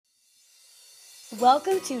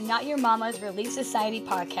Welcome to Not Your Mama's Relief Society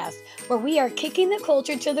podcast, where we are kicking the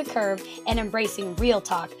culture to the curb and embracing real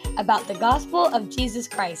talk about the gospel of Jesus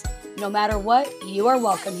Christ. No matter what, you are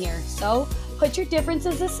welcome here. So put your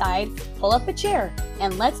differences aside, pull up a chair,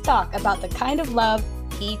 and let's talk about the kind of love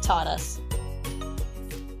He taught us.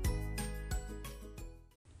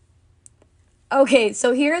 Okay,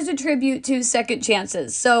 so here's a tribute to Second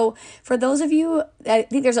Chances. So for those of you, I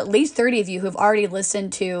think there's at least 30 of you who've already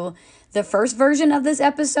listened to the first version of this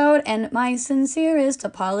episode, and my sincerest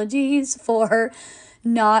apologies for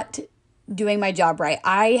not doing my job right.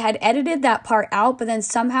 I had edited that part out, but then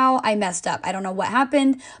somehow I messed up. I don't know what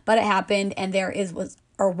happened, but it happened, and there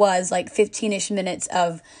was like 15-ish minutes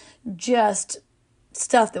of just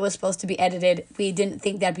stuff that was supposed to be edited. We didn't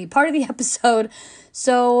think that'd be part of the episode,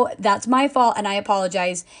 so that's my fault, and I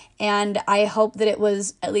apologize. And I hope that it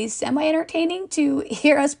was at least semi-entertaining to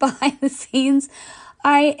hear us behind the scenes.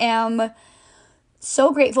 I am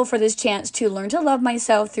so grateful for this chance to learn to love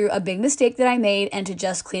myself through a big mistake that I made and to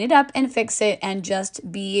just clean it up and fix it and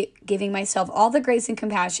just be giving myself all the grace and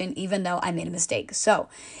compassion even though I made a mistake. So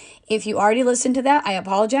if you already listened to that, I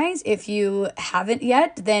apologize. If you haven't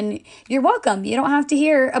yet, then you're welcome. You don't have to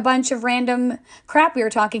hear a bunch of random crap we were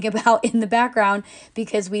talking about in the background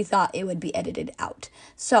because we thought it would be edited out.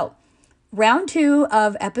 So round 2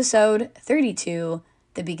 of episode 32,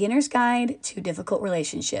 The Beginner's Guide to Difficult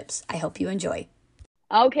Relationships. I hope you enjoy.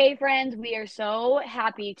 Okay, friends, we are so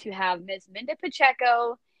happy to have Miss Minda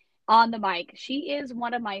Pacheco on the mic. She is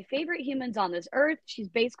one of my favorite humans on this earth. She's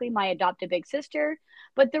basically my adopted big sister.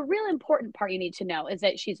 But the real important part you need to know is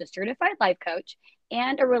that she's a certified life coach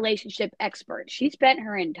and a relationship expert. She spent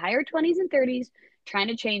her entire 20s and 30s trying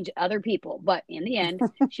to change other people. But in the end,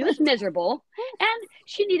 she was miserable and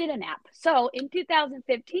she needed a nap. So in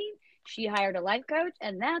 2015, she hired a life coach,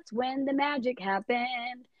 and that's when the magic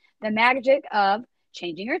happened. The magic of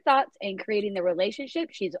changing her thoughts and creating the relationship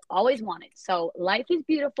she's always wanted. So life is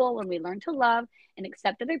beautiful when we learn to love and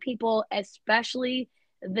accept other people, especially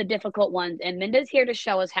the difficult ones. And Minda's here to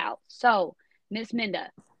show us how. So, Miss Minda,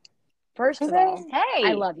 first of all, hey,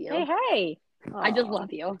 I love you. Hey. I just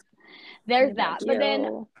love you. There's that. But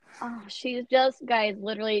then, she's just, guys,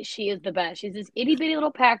 literally, she is the best. She's this itty bitty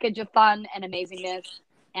little package of fun and amazingness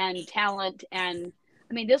and talent. And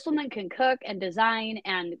I mean, this woman can cook and design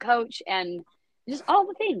and coach and just all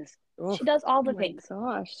the things. She does all the things.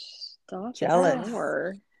 Gosh, stop. Jealous.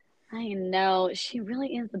 I know. She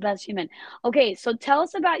really is the best human. Okay, so tell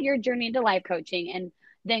us about your journey into life coaching and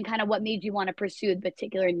then kind of what made you want to pursue the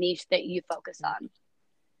particular niche that you focus on.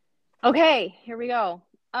 Okay, here we go.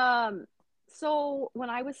 So when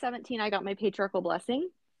I was 17, I got my patriarchal blessing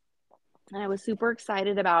and I was super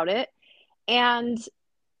excited about it. And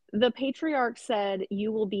the patriarch said,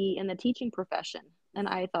 you will be in the teaching profession. And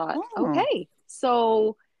I thought, okay,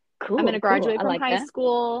 so cool, I'm going to graduate from high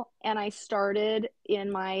school. And I started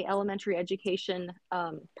in my elementary education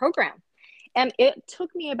program. And it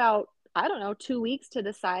took me about, 2 weeks to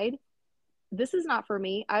decide this is not for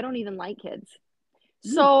me. I don't even like kids.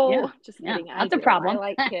 So just kidding. That's a problem. I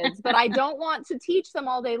like kids, but I don't want to teach them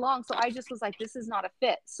all day long. So I just was like, this is not a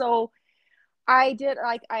fit. So I did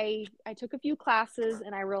I took a few classes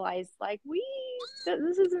and I realized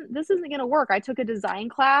this isn't going to work. I took a design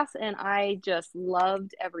class and I just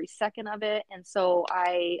loved every second of it. And so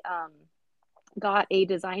I got a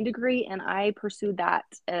design degree and I pursued that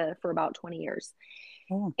for about 20 years.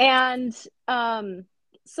 Oh. And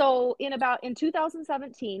so in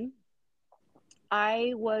 2017,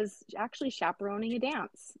 I was actually chaperoning a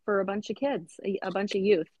dance for a bunch of kids, a bunch of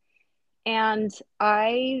youth. And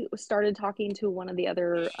I started talking to one of the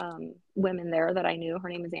other women there that I knew. Her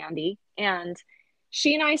name is Andy. And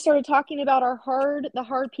she and I started talking about the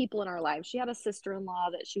hard people in our lives. She had a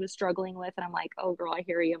sister-in-law that she was struggling with. And I'm like, oh, girl, I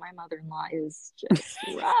hear you. My mother-in-law is just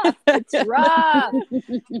rough. It's rough.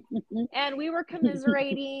 And we were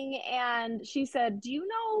commiserating. And she said, do you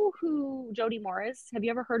know who Jody Moore is? Have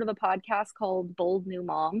you ever heard of a podcast called Bold New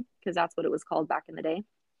Mom? Because that's what it was called back in the day.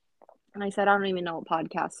 And I said, I don't even know what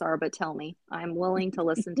podcasts are, but tell me. I'm willing to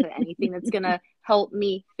listen to anything that's going to help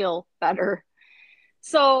me feel better.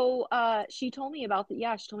 So she told me about this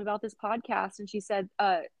podcast. And she said,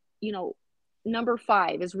 number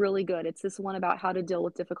 5 is really good. It's this one about how to deal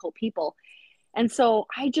with difficult people. And so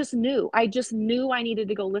I just knew I needed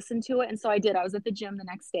to go listen to it. And so I did. I was at the gym the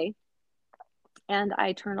next day and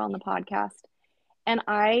I turned on the podcast. And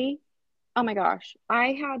oh my gosh,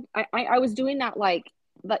 I was doing that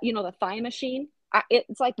the thigh machine.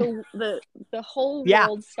 It's like the whole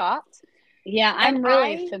world stopped. Yeah, I'm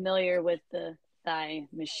really familiar with the thigh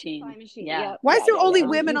machine. Yeah. Why is there only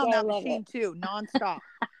women on that machine too, nonstop?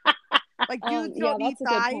 Like dudes Yeah, don't need that's a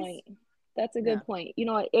good thighs. point. That's a good Yeah. point. You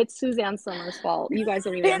know what? It's Suzanne Summers' fault. You guys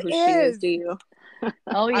don't even know It who she is, is. do you?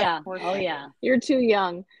 Oh yeah. Of course Oh I do. yeah. You're too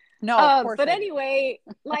young. No, of course But I do. anyway,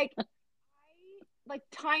 like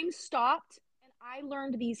time stopped and I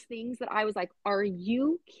learned these things that I was like, are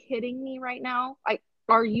you kidding me right now? Like,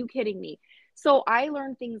 are you kidding me? So I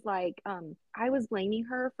learned things like I was blaming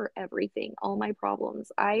her for everything, all my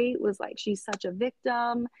problems. I was like, she's such a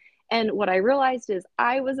victim. And what I realized is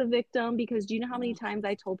I was a victim because do you know how many times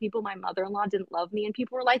I told people my mother-in-law didn't love me? And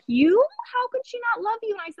people were like, you? How could she not love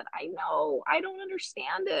you? And I said, I know. I don't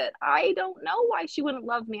understand it. I don't know why she wouldn't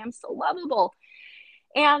love me. I'm so lovable.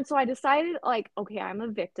 And so I decided, like, okay, I'm a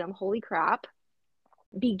victim. Holy crap.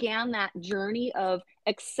 Began that journey of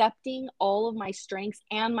accepting all of my strengths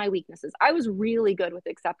and my weaknesses. I was really good with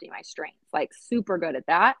accepting my strengths, like super good at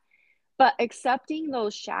that. But accepting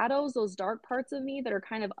those shadows, those dark parts of me that are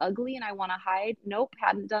kind of ugly and I want to hide, nope,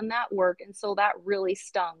 hadn't done that work. And so that really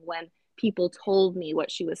stung when people told me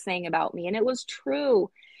what she was saying about me. And it was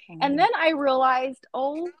true. And then I realized,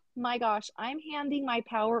 oh my gosh, I'm handing my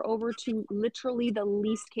power over to literally the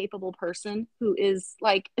least capable person who is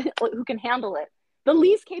like, who can handle it. The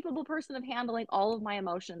least capable person of handling all of my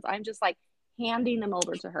emotions. I'm just like handing them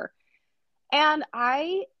over to her. And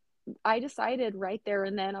I decided right there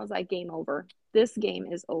and then, I was like, game over. This game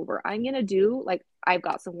is over. I'm going to do, like, I've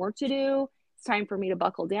got some work to do. It's time for me to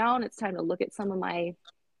buckle down. It's time to look at some of my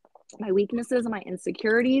weaknesses and my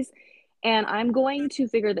insecurities. And I'm going to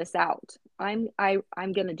figure this out. I'm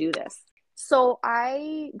going to do this. So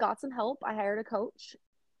I got some help. I hired a coach.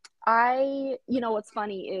 What's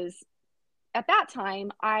funny is at that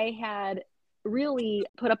time, I had really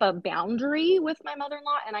put up a boundary with my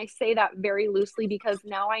mother-in-law. And I say that very loosely because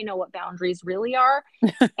now I know what boundaries really are.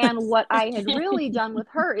 And what I had really done with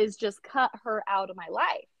her is just cut her out of my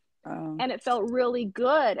life. And it felt really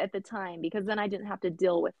good at the time because then I didn't have to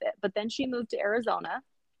deal with it. But then she moved to Arizona.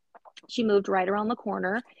 She moved right around the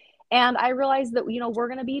corner. And I realized that, we're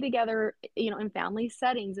going to be together, in family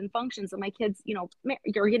settings and functions. And my kids,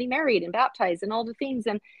 are getting married and baptized and all the things.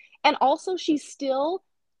 And also she's still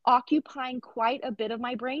occupying quite a bit of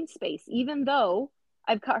my brain space, even though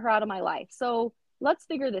I've cut her out of my life. So let's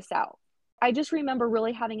figure this out. I just remember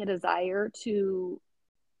really having a desire to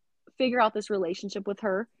figure out this relationship with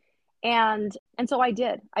her. And so I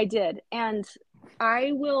did. And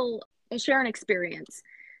I will share an experience.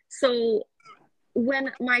 So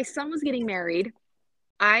when my son was getting married,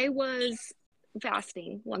 I was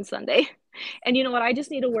fasting one Sunday. And you know what? I just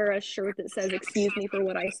need to wear a shirt that says, excuse me for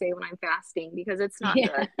what I say when I'm fasting, because it's not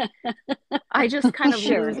good. I just kind of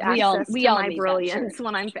lose access to my brilliance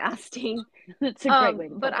when I'm fasting. It's a great way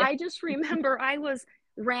to put But it. I just remember I was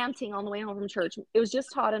ranting on the way home from church. It was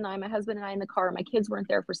just Todd and I, my husband and I in the car. My kids weren't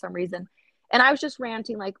there for some reason. And I was just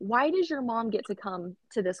ranting, like, why does your mom get to come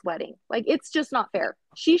to this wedding? Like, it's just not fair.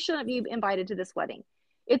 She shouldn't be invited to this wedding.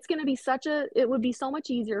 It's going to be it would be so much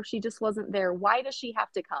easier if she just wasn't there. Why does she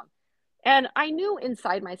have to come? And I knew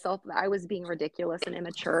inside myself that I was being ridiculous and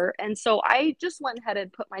immature. And so I just went ahead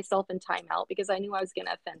and put myself in timeout because I knew I was going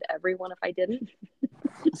to offend everyone if I didn't.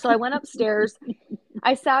 So I went upstairs.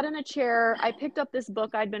 I sat in a chair. I picked up this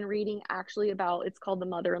book I'd been reading actually about, it's called The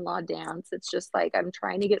Mother-in-Law Dance. It's just like, I'm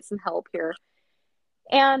trying to get some help here.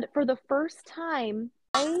 And for the first time,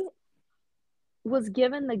 I was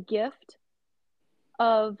given the gift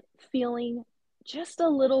of feeling just a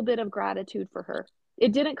little bit of gratitude for her.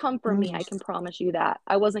 It didn't come from me, I can promise you that.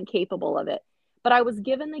 I wasn't capable of it. But I was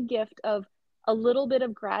given the gift of a little bit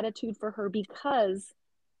of gratitude for her because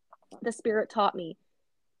the Spirit taught me,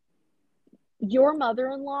 your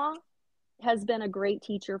mother-in-law has been a great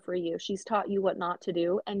teacher for you. She's taught you what not to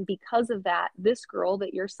do. And because of that, this girl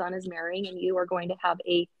that your son is marrying and you are going to have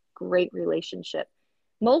a great relationship.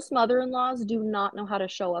 Most mother-in-laws do not know how to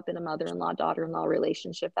show up in a mother-in-law, daughter-in-law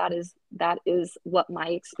relationship. That is what my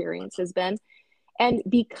experience has been. And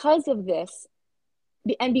because of this,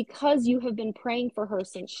 and because you have been praying for her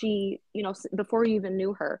since she, before you even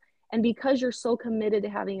knew her, and because you're so committed to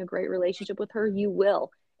having a great relationship with her, you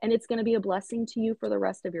will. And it's going to be a blessing to you for the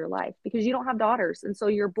rest of your life because you don't have daughters. And so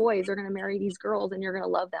your boys are going to marry these girls and you're going to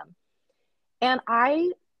love them. And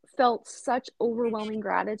I felt such overwhelming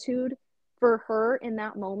gratitude for her in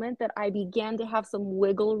that moment that I began to have some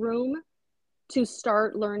wiggle room to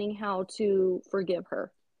start learning how to forgive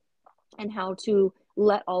her and how to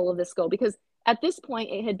let all of this go. Because at this point,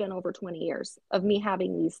 it had been over 20 years of me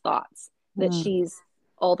having these thoughts that she's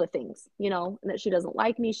all the things, and that she doesn't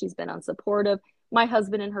like me. She's been unsupportive. My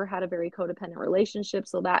husband and her had a very codependent relationship.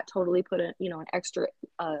 So that totally put an extra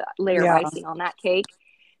layer of icing on that cake.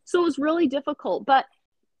 So it was really difficult. But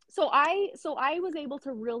I was able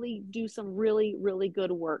to really do some really, really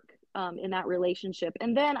good work in that relationship.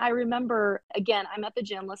 And then I remember, again, I'm at the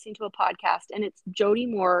gym listening to a podcast, and it's Jody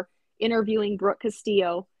Moore interviewing Brooke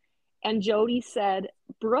Castillo. And Jody said,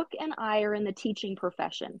 Brooke and I are in the teaching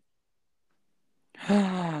profession.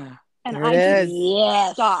 And There I it just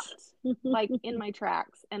is. stopped like in my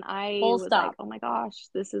tracks. And I Full was stop. like, oh my gosh,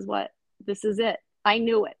 this is it. I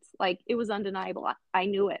knew it. Like, it was undeniable. I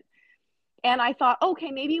knew it. And I thought, okay,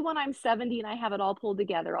 maybe when I'm 70 and I have it all pulled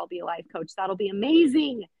together, I'll be a life coach. That'll be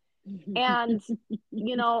amazing. And,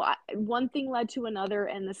 you know, one thing led to another,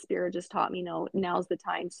 and the Spirit just taught me, no, now's the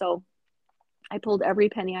time. So I pulled every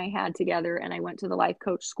penny I had together, and I went to the life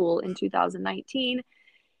coach school in 2019,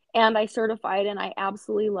 and I certified, and I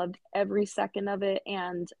absolutely loved every second of it.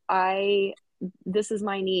 And this is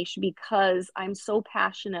my niche because I'm so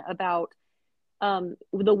passionate about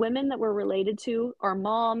the women that we're related to, our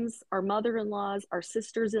moms, our mother-in-laws, our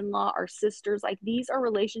sisters-in-law, our sisters. Like, these are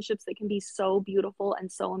relationships that can be so beautiful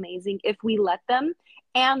and so amazing if we let them,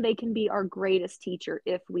 and they can be our greatest teacher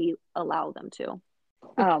if we allow them to.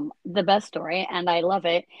 The best story, and I love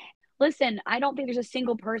it. Listen, I don't think there's a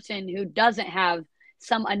single person who doesn't have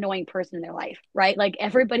some annoying person in their life, right? Like,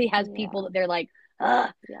 everybody has people that they're like,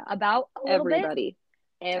 about a little Everybody.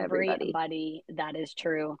 bit. Everybody. That is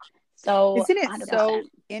true. So Isn't it 100%. so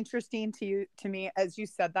interesting to me as you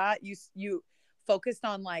said that you focused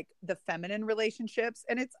on like the feminine relationships,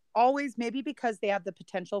 and it's always maybe because they have the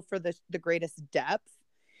potential for the greatest depth,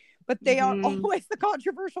 but they are always the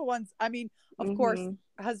controversial ones. I mean, of course,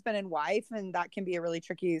 husband and wife, and that can be a really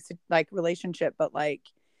tricky like relationship, but like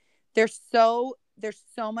there's so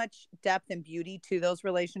much depth and beauty to those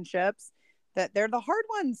relationships that they're the hard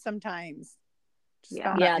ones sometimes.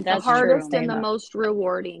 That's the hardest true. and the most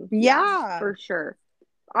rewarding. Yeah, for sure.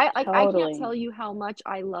 I Totally. can't tell you how much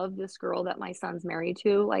I love this girl that my son's married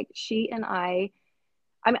to. Like, she and I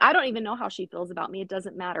mean, I don't even know how she feels about me. It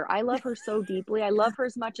doesn't matter. I love her so deeply. I love her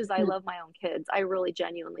as much as I love my own kids. I really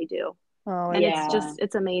genuinely do. oh, And Yeah.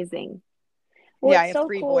 it's amazing. Well, I it's have so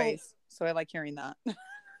 3 cool. boys, so I like hearing that.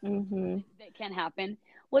 That can happen.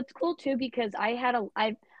 What's cool too, because I've had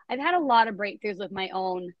a lot of breakthroughs with my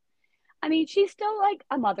own. I mean, she's still like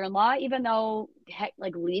a mother-in-law, even though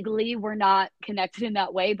like legally we're not connected in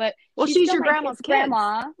that way. But Well, she's she's still your my grandma's kid's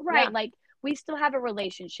grandma, kids. right? Yeah. Like, we still have a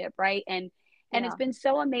relationship, right? And Yeah. it's been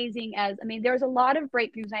so amazing. There was a lot of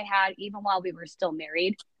breakthroughs I had even while we were still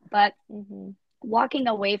married, but walking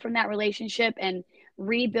away from that relationship and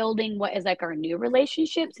rebuilding what is like our new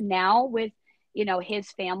relationships now with, you know,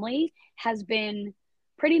 his family has been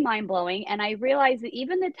pretty mind-blowing. And I realized that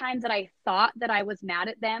even the times that I thought that I was mad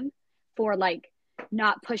at them for like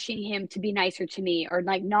not pushing him to be nicer to me, or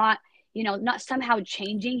like not somehow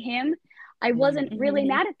changing him, I wasn't really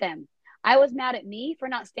mad at them. I was mad at me for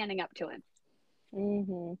not standing up to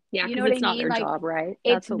him. Yeah, you know what it's I not mean? their like, job, right?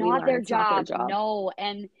 It's That's what not their It's not their job. No.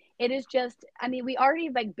 And it is just, I mean, we already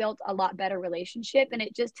like built a lot better relationship, and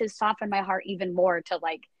it just has softened my heart even more to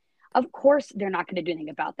like, of course they're not going to do anything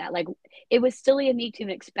about that. Like, it was silly of me to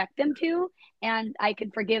even expect them to, and I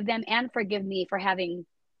could forgive them and forgive me for having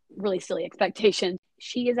really silly expectations.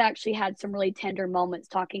 She has actually had some really tender moments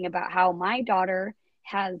talking about how my daughter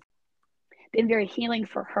has been very healing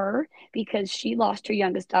for her because she lost her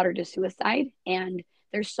youngest daughter to suicide. And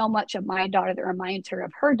there's so much of my daughter that reminds her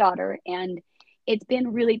of her daughter. And it's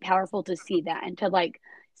been really powerful to see that, and to like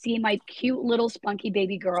see my cute little spunky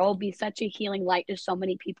baby girl be such a healing light to so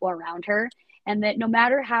many people around her. And that no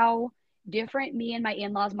matter how different me and my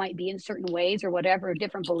in-laws might be in certain ways, or whatever,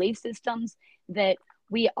 different belief systems, that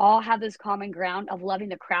we all have this common ground of loving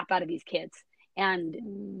the crap out of these kids.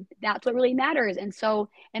 And that's what really matters. And so,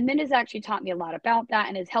 and Min has actually taught me a lot about that,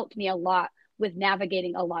 and has helped me a lot with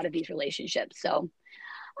navigating a lot of these relationships. So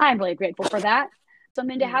I'm really grateful for that. So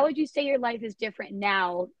Minda, how would you say your life is different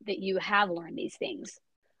now that you have learned these things?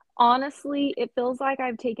 Honestly, it feels like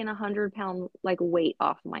I've taken 100-pound like weight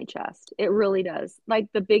off my chest. It really does. Like,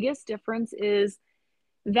 the biggest difference is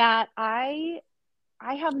that I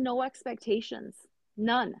have no expectations.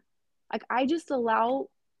 None. Like, I just allow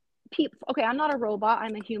people. Okay, I'm not a robot.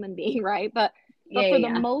 I'm a human being, right? But for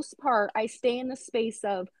the most part, I stay in the space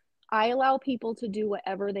of, I allow people to do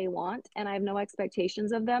whatever they want, and I have no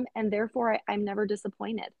expectations of them, and therefore I'm never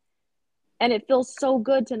disappointed. And it feels so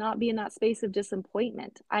good to not be in that space of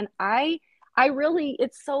disappointment. And I really,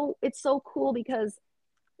 it's so cool, because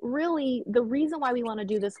really the reason why we want to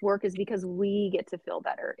do this work is because we get to feel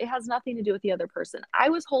better. It has nothing to do with the other person. I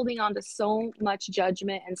was holding on to so much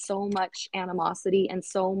judgment and so much animosity and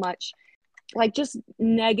so much like just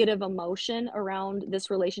negative emotion around this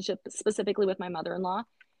relationship, specifically with my mother-in-law.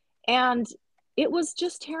 And it was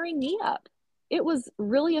just tearing me up. It was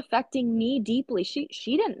really affecting me deeply. She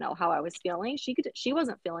didn't know how I was feeling. She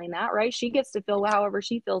wasn't feeling that, right? She gets to feel however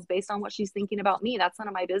she feels based on what she's thinking about me. That's none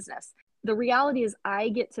of my business. The reality is I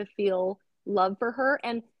get to feel love for her.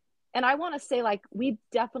 And I want to say, like, we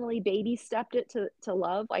definitely baby stepped it to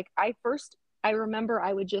love. Like, I remember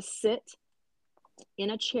I would just sit in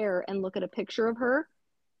a chair and look at a picture of her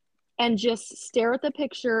and just stare at the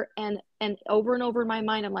picture, and over and over in my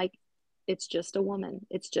mind, I'm like, it's just a woman.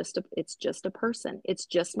 It's just a person. It's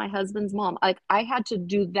just my husband's mom. Like, I had to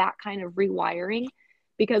do that kind of rewiring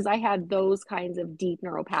because I had those kinds of deep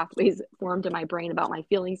neural pathways formed in my brain about my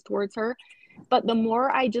feelings towards her. But the more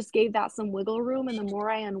I just gave that some wiggle room, and the more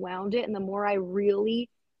I unwound it, and the more I really,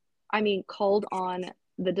 called on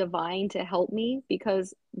the divine to help me,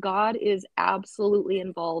 because God is absolutely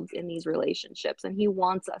involved in these relationships and he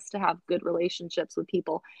wants us to have good relationships with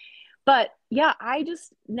people. But yeah,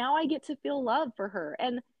 now I get to feel love for her.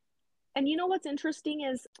 And you know what's interesting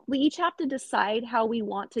is we each have to decide how we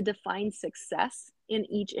want to define success in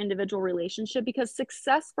each individual relationship, because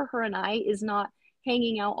success for her and I is not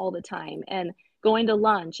hanging out all the time and going to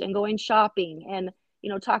lunch and going shopping and,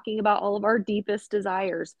 talking about all of our deepest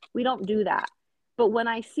desires. We don't do that. But when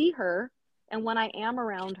I see her and when I am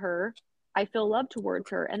around her, I feel love towards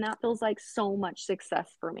her. And that feels like so much success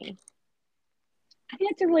for me. I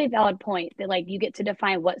think that's a really valid point, that like you get to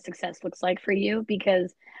define what success looks like for you,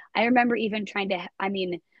 because I remember even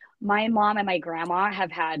my mom and my grandma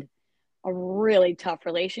have had a really tough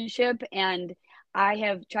relationship, and I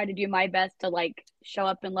have tried to do my best to like show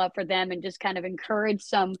up in love for them and just kind of encourage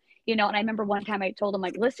some, and I remember one time I told them,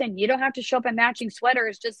 like, listen, you don't have to show up in matching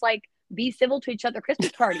sweaters, just like be civil to each other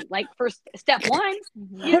Christmas party. Like, first step one,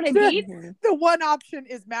 you know what I mean? The one option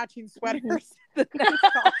is matching sweaters. The next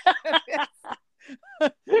option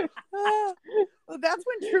is well,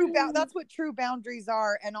 that's what true boundaries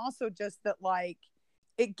are. And also just that, like,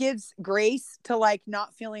 it gives grace to like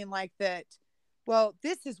not feeling like that, well,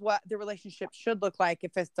 this is what the relationship should look like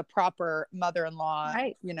if it's the proper mother-in-law,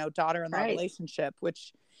 right, daughter-in-law right, relationship,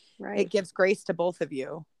 which right, it gives grace to both of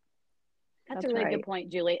you. That's a really good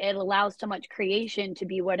point, Julie. It allows so much creation to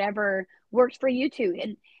be whatever works for you two.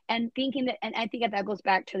 And thinking that, and I think that goes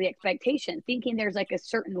back to the expectation. Thinking there's like a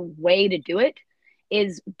certain way to do it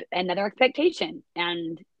is another expectation,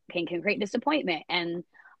 and can create disappointment. And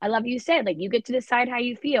I love you said, like, you get to decide how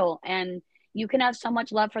you feel, and you can have so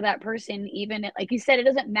much love for that person, even like you said, it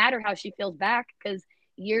doesn't matter how she feels back, because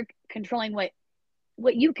you're controlling what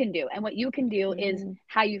you can do, and what you can do is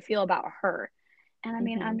how you feel about her.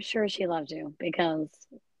 And I'm sure she loves you because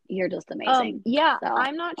you're just amazing. Yeah, so.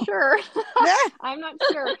 I'm not sure. I'm not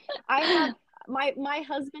sure. I have my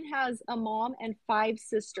husband has a mom and 5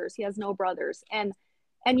 sisters. He has no brothers. And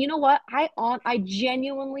you know what? I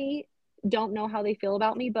genuinely don't know how they feel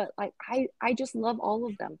about me, but like I just love all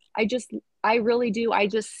of them. I really do. I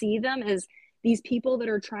just see them as these people that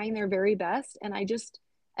are trying their very best, and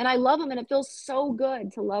I love them, and it feels so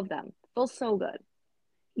good to love them. It feels so good.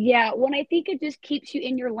 Yeah, when I think it just keeps you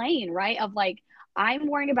in your lane, right? Of like, I'm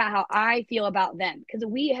worrying about how I feel about them, because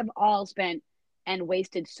we have all spent and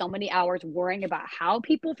wasted so many hours worrying about how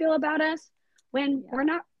people feel about us when we're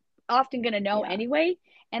not often going to know anyway.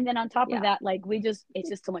 And then on top of that, like, it's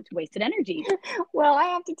just so much wasted energy. Well, I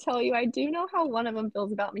have to tell you, I do know how one of them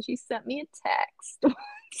feels about me. She sent me a text.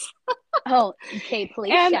 Oh, okay,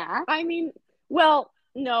 please. And well,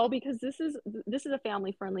 no, because this is a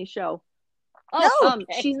family friendly show. Oh,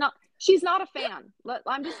 okay. She's not a fan.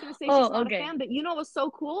 I'm just going to say she's not a fan. But you know what's so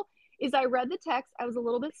cool is I read the text. I was a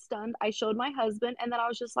little bit stunned. I showed my husband, and then I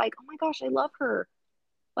was just like, oh my gosh, I love her.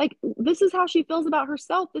 Like, this is how she feels about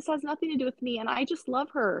herself. This has nothing to do with me, and I just love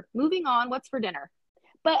her. Moving on. What's for dinner?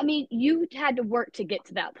 But you had to work to get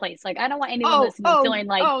to that place. Like, I don't want anyone listening feeling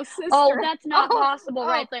like, sister. That's not possible,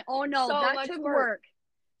 right? It's like, oh no, so that took work.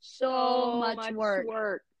 So much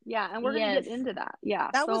work. Yeah, and we're gonna get into that. Yeah,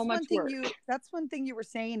 that so was much work. That's one thing you were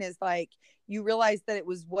saying, is like you realized that it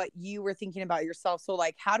was what you were thinking about yourself. So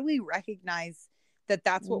like, how do we recognize that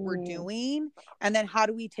that's what we're doing, and then how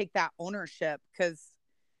do we take that ownership? Because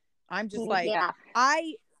I'm just like,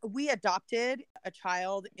 we adopted a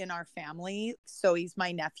child in our family, so he's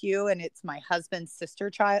my nephew, and it's my husband's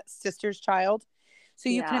sister's child. So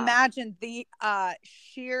you can imagine the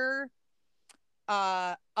sheer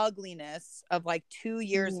ugliness of like 2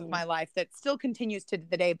 years of my life that still continues to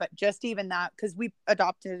the day. But just even that, because we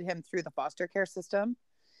adopted him through the foster care system,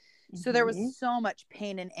 so there was so much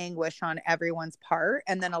pain and anguish on everyone's part,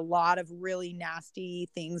 and then a lot of really nasty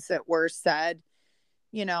things that were said,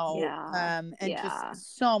 and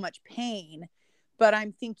just so much pain. But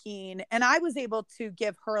I'm thinking, and I was able to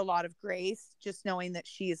give her a lot of grace, just knowing that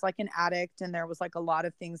she's like an addict. And there was like a lot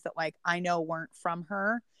of things that like I know weren't from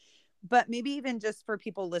her. But maybe even just for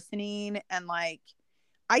people listening, and like,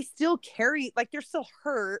 I still carry, like, they're still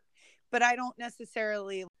hurt, but I don't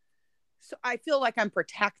necessarily, so I feel like I'm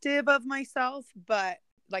protective of myself, but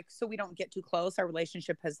like, so we don't get too close. Our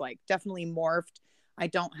relationship has like definitely morphed. I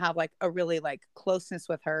don't have like a really like closeness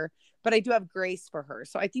with her, but I do have grace for her.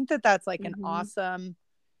 So I think that that's like an awesome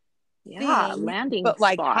thing. landing But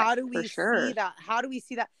like, spot, how do for we sure. see that? How do we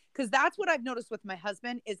see that? Because that's what I've noticed with my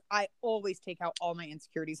husband is I always take out all my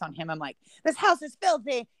insecurities on him. I'm like, this house is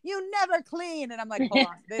filthy. You never clean. And I'm like, hold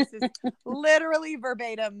on. This is literally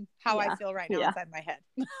verbatim how I feel right now inside my head.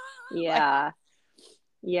 Yeah.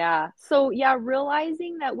 Yeah. So yeah,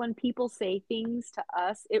 realizing that when people say things to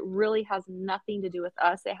us, it really has nothing to do with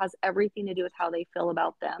us. It has everything to do with how they feel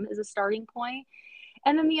about them is a starting point.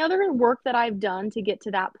 And then the other work that I've done to get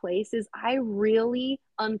to that place is I really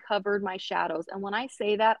uncovered my shadows. And when I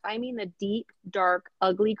say that, I mean the deep, dark,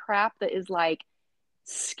 ugly crap that is like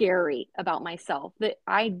scary about myself that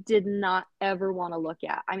I did not ever want to look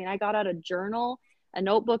at. I mean, I got out a journal, a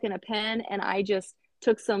notebook, and a pen, and I just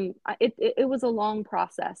took it was a long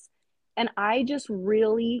process. And I just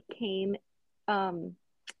really came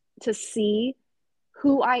to see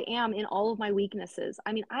who I am in all of my weaknesses.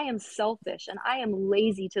 I mean, I am selfish and I am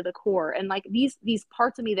lazy to the core. And like these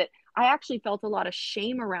parts of me that I actually felt a lot of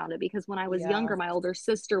shame around it, because when I was younger, my older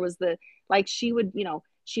sister was she would,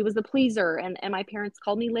 she was the pleaser, and my parents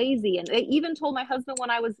called me lazy. And they even told my husband when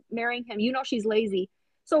I was marrying him, she's lazy.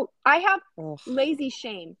 So I have lazy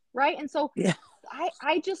shame, right? And so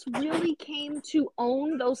I just really came to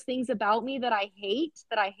own those things about me that I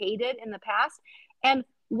hated in the past. And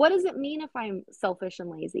what does it mean if I'm selfish and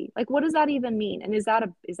lazy? Like, what does that even mean? And is that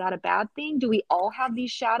a bad thing? Do we all have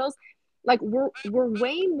these shadows? Like, we're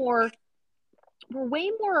way more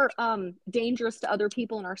dangerous to other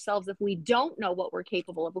people and ourselves if we don't know what we're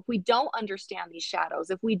capable of, if we don't understand these shadows,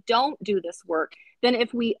 if we don't do this work, than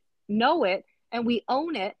if we know it and we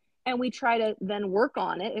own it and we try to then work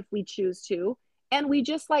on it if we choose to. And we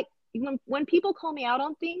just like, when people call me out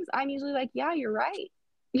on things, I'm usually like, yeah, you're right.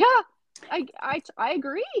 Yeah, I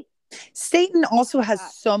agree. Satan also has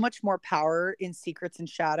so much more power in secrets and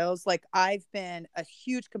shadows. Like, I've been a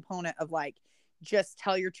huge component of like, just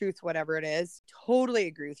tell your truth, whatever it is. Totally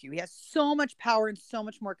agree with you. He has so much power and so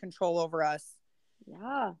much more control over us.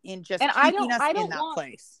 Yeah. In just keeping us in that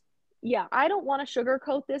place. Yeah. I don't want to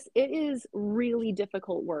sugarcoat this. It is really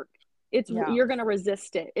difficult work. You're going to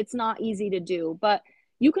resist it. It's not easy to do, but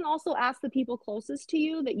you can also ask the people closest to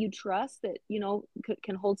you that you trust, that,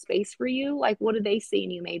 can hold space for you. Like, what do they see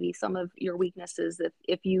in you? Maybe some of your weaknesses,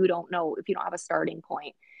 if you don't know, if you don't have a starting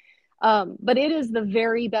point. But it is the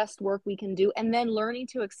very best work we can do. And then learning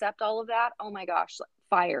to accept all of that. Oh my gosh,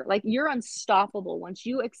 fire. Like, you're unstoppable. Once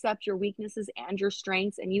you accept your weaknesses and your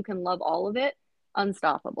strengths and you can love all of it,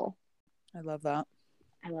 unstoppable. I love that.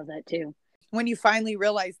 I love that too. When you finally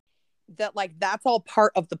realize that, like, that's all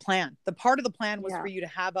part of the plan. The part of the plan was for you to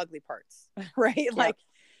have ugly parts, right? Yep. Like,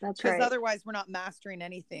 that's right. Because otherwise we're not mastering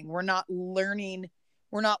anything. We're not learning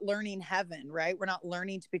heaven, right? We're not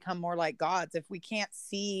learning to become more like gods if we can't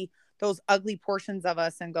see those ugly portions of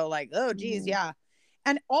us and go like, oh geez, yeah.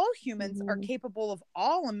 And all humans are capable of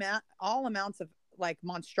all amounts of like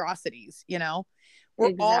monstrosities,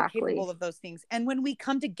 we're all capable of those things. And when we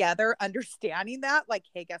come together understanding that, like,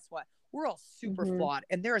 hey, guess what? We're all super flawed.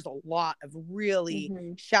 And there's a lot of really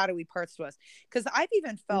shadowy parts to us. Because I've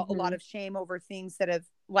even felt a lot of shame over things that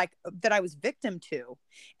I was victim to.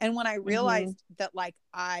 And when I realized that, like,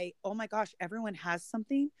 oh my gosh, everyone has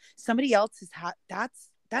something. Somebody else has had,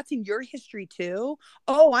 that's in your history too.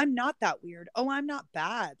 Oh, I'm not that weird. Oh, I'm not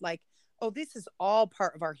bad. Like, oh, this is all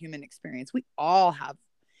part of our human experience. We all have.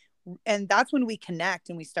 And that's when we connect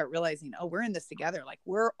and we start realizing, oh, we're in this together. Like,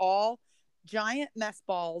 we're all giant mess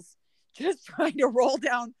balls just trying to roll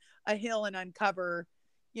down a hill and uncover,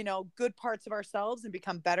 good parts of ourselves and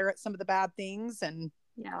become better at some of the bad things. And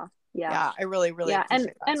I really, really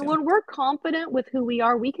appreciate that. And when we're confident with who we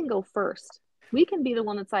are, we can go first. We can be the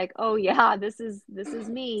one that's like, oh yeah, this is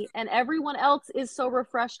me. And everyone else is so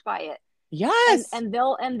refreshed by it. Yes. And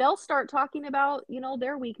they'll start talking about,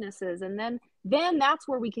 their weaknesses. And then that's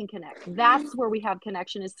where we can connect. That's where we have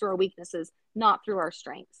connection, is through our weaknesses, not through our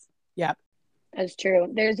strengths. Yep. That's true.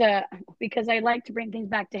 Because I like to bring things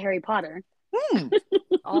back to Harry Potter.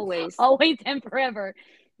 Always and forever.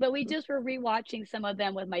 But we just were rewatching some of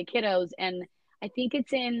them with my kiddos, and I think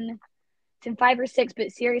it's in 5 or 6,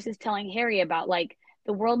 but Sirius is telling Harry about, like,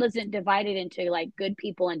 the world isn't divided into like good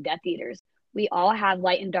people and Death Eaters. we all have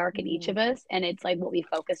light and dark in each of us, and it's like what we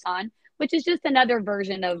focus on, which is just another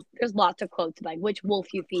version of, there's lots of quotes like which wolf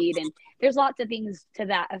you feed, and there's lots of things to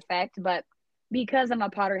that effect. But because I'm a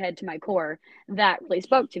Potterhead to my core, that really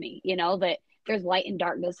spoke to me, you know, that there's light and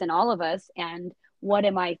darkness in all of us. And what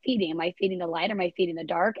am I feeding? Am I feeding the light? Am I feeding the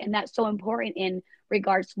dark? And that's so important in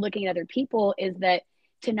regards to looking at other people, is that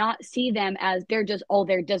to not see them as they're just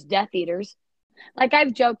Death Eaters. Like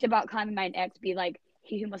I've joked about calling my ex be like,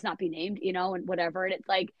 he who must not be named, you know, and whatever. And it's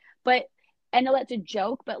like, but I know that's a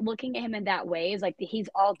joke, but looking at him in that way is like, he's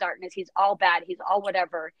all darkness, he's all bad, he's all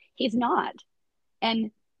whatever. He's not.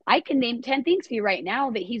 And I can name 10 things for you right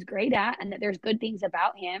now that he's great at and that there's good things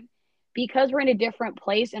about him. Because we're in a different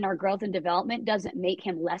place in our growth and development doesn't make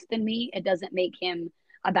him less than me. It doesn't make him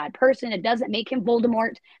a bad person. It doesn't make him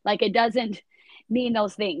Voldemort. Like, it doesn't mean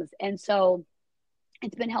those things. And so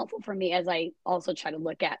it's been helpful for me as I also try to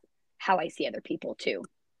look at how I see other people too.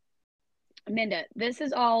 Minda, this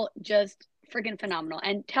is all just freaking phenomenal.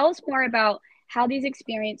 And tell us more about how these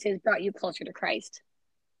experiences brought you closer to Christ.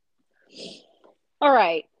 All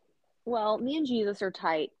right. Well, me and Jesus are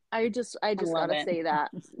tight. I just gotta say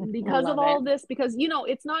that because of all this, because, you know,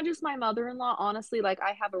 it's not just my mother-in-law. Honestly, like,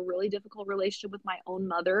 I have a really difficult relationship with my own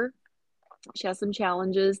mother. She has some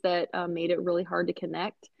challenges that made it really hard to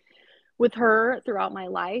connect with her throughout my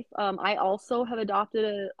life. I also have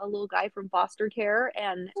adopted a little guy from foster care,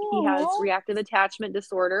 and he has reactive attachment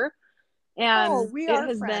disorder. And we it are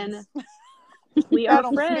has friends. we That are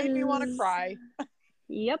almost friends. made me want to cry.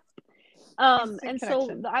 Yep. And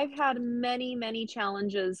so I've had many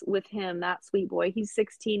challenges with him, that sweet boy. He's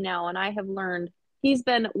 16 now, and I have learned, he's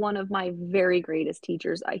been one of my very greatest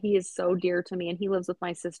teachers. He is so dear to me, and he lives with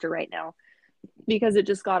my sister right now because it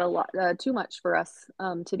just got a lot too much for us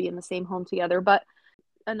to be in the same home together. But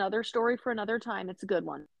another story for another time. It's a good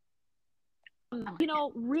one. You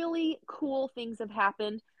know, really cool things have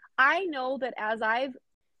happened. I know that as I've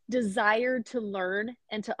desired to learn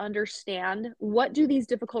and to understand what do these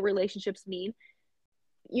difficult relationships mean,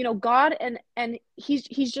 you know, God and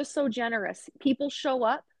he's just so generous. People show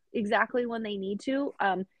up exactly when they need to.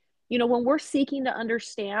 You know, when we're seeking to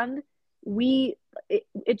understand,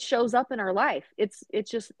 it shows up in our life.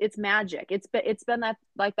 It's magic. It's been that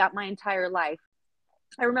like that my entire life.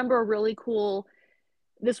 I remember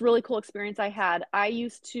this really cool experience I had. I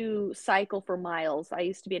used to cycle for miles. I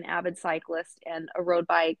used to be an avid cyclist and a road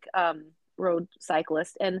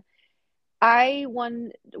cyclist. And I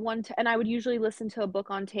and I would usually listen to a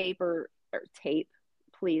book on tape or tape,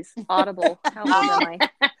 please, Audible. How old am I?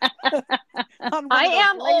 I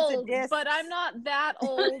am old, but I'm not that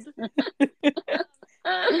old.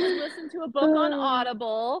 Listen to a book on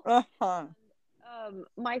Audible.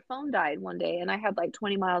 My phone died one day and I had like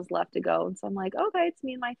 20 miles left to go. And so I'm like, okay, it's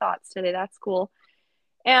me and my thoughts today. That's cool.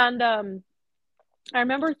 And I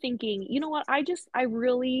remember thinking, you know what?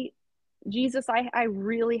 Jesus, I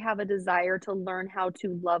really have a desire to learn how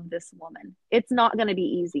to love this woman. It's not going to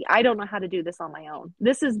be easy. I don't know how to do this on my own.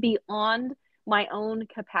 This is beyond my own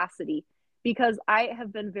capacity because I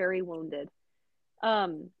have been very wounded.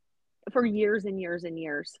 For years and years and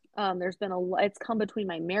years. There's been it's come between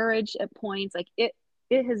my marriage at points. Like it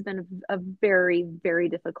has been a very, very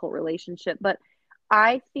difficult relationship, but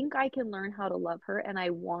I think I can learn how to love her and I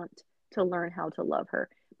want to learn how to love her,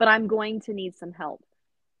 but I'm going to need some help.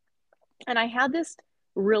 And I had this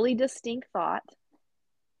really distinct thought,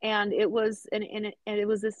 and it was, and it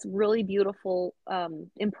was this really beautiful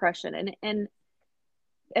impression.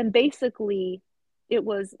 And basically it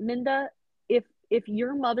was, Minda, if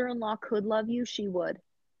your mother-in-law could love you, she would.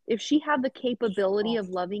 If she had the capability of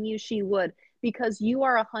loving you, she would, because you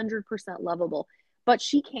are 100% lovable. But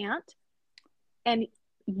she can't, and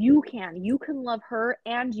you can. You can love her,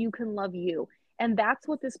 and you can love you. And that's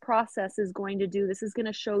what this process is going to do. This is going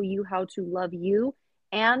to show you how to love you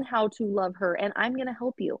and how to love her. And I'm going to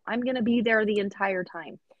help you. I'm going to be there the entire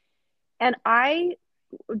time. And I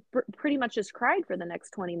pretty much just cried for the next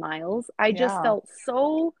 20 miles. I just felt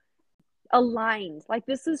so aligned. Like,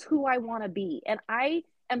 this is who I want to be. And I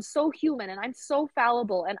am so human and I'm so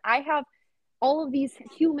fallible and I have all of these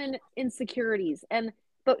human insecurities,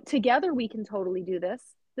 but together we can totally do this.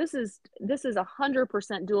 This is 100%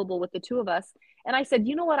 doable with the two of us. And I said,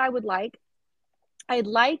 you know what I would like? I'd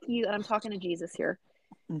like you, and I'm talking to Jesus here.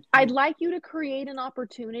 I'd like you to create an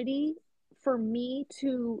opportunity for me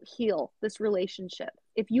to heal this relationship.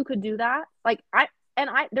 If you could do that, like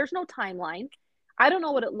there's no timeline. I don't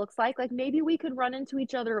know what it looks like. Like, maybe we could run into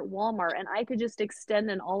each other at Walmart and I could just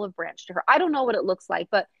extend an olive branch to her. I don't know what it looks like,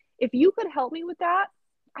 but if you could help me with that,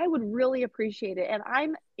 I would really appreciate it. And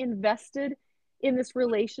I'm invested in this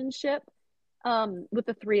relationship with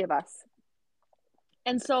the three of us.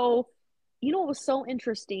 And so, you know, what was so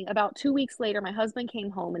interesting? About 2 weeks later, my husband came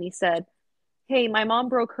home and he said, hey, my mom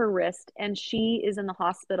broke her wrist and she is in the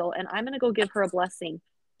hospital and I'm going to go give her a blessing.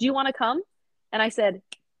 Do you want to come? And I said,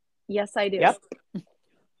 yes, I do. Yep.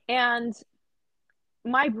 And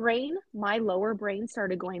my brain, my lower brain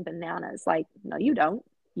started going bananas. Like, no, you don't.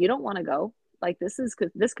 You don't want to go. Like, this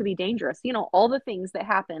could be dangerous. You know, all the things that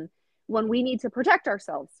happen when we need to protect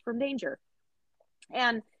ourselves from danger.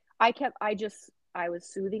 And I was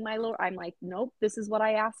soothing my lower. I'm like, nope, this is what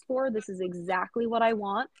I asked for. This is exactly what I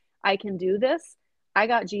want. I can do this. I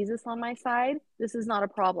got Jesus on my side. This is not a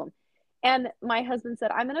problem. And my husband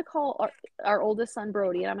said, I'm going to call our oldest son,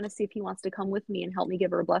 Brody, and I'm going to see if he wants to come with me and help me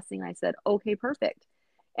give her a blessing. I said, okay, perfect.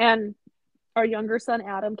 And our younger son,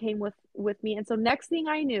 Adam, came with me. And so next thing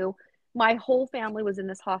I knew, my whole family was in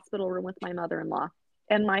this hospital room with my mother-in-law.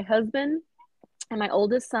 And my husband and my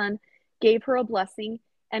oldest son gave her a blessing,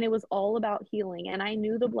 and it was all about healing. And I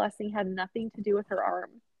knew the blessing had nothing to do with her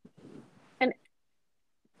arm.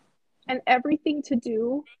 And everything to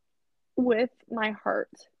do with my heart.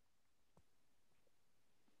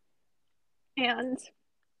 And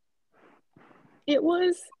it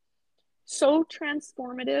was so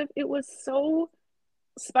transformative. It was so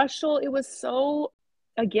special. It was so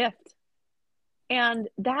a gift. And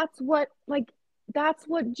that's what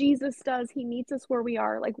Jesus does. He meets us where we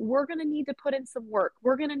are. Like, we're going to need to put in some work.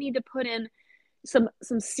 We're going to need to put in some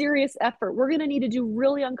serious effort. We're going to need to do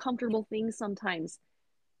really uncomfortable things sometimes.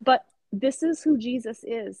 But this is who Jesus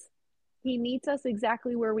is. He meets us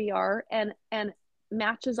exactly where we are and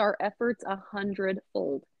matches our efforts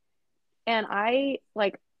 100-fold. And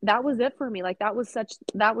that was it for me. Like, that was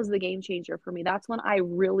the game changer for me. That's when I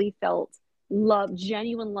really felt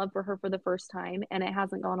genuine love for her for the first time, and it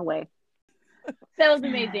hasn't gone away. That was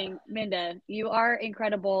amazing, Minda. You are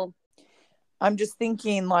incredible. I'm just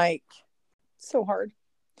thinking, like, so hard.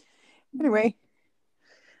 Anyway,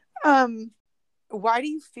 why do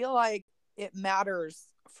you feel like it matters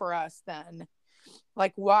for us then?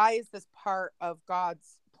 Like, why is this part of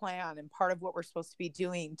God's plan and part of what we're supposed to be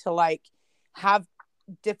doing to, like, have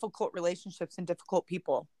difficult relationships and difficult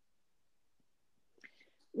people?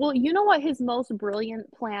 Well, you know what his most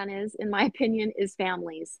brilliant plan is, in my opinion, is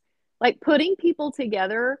families. Like, putting people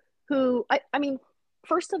together who, I mean,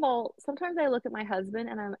 first of all, sometimes I look at my husband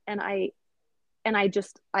and I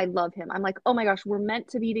love him. I'm like, oh my gosh, we're meant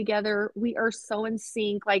to be together. We are so in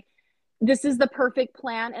sync. Like, this is the perfect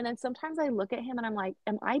plan. And then sometimes I look at him and I'm like,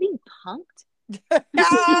 am I being punked?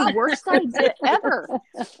 This is the worst idea ever.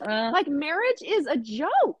 Like, marriage is a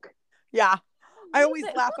joke. Yeah. I always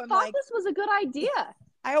laugh. I'm like, this was a good idea.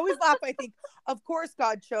 I always laugh. I think, of course,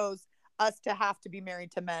 God chose us to have to be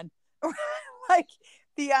married to men. Like,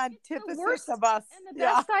 the antithesis of us. And the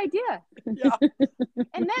best idea. Yeah.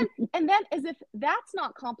 And then as if that's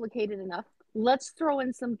not complicated enough, let's throw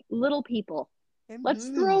in some little people. Mm-hmm. Let's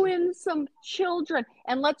throw in some children,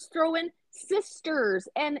 and let's throw in sisters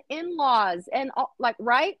and in-laws and like,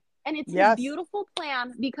 right? And it's a beautiful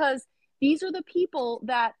plan, because these are the people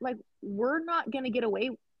that, like, we're not going to get away.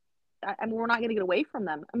 I mean, we're not going to get away from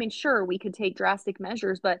them. I mean, sure, we could take drastic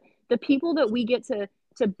measures, but the people that we get to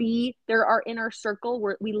be, there are in our circle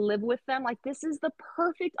where we live with them. Like, this is the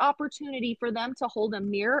perfect opportunity for them to hold a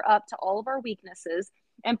mirror up to all of our weaknesses,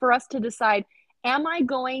 and for us to decide, am I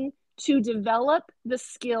going to develop the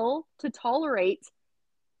skill to tolerate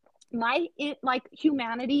my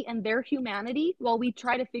humanity and their humanity while we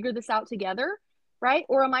try to figure this out together, right?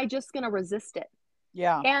 Or am I just going to resist it?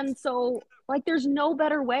 Yeah. And so, like, there's no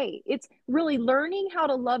better way. It's really learning how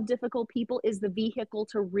to love difficult people is the vehicle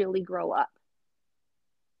to really grow up.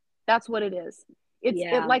 That's what it is. It's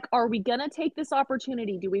like, are we going to take this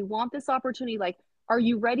opportunity? Do we want this opportunity? Like, are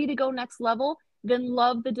you ready to go next level? Then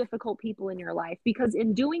love the difficult people in your life, because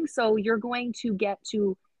in doing so, you're going to get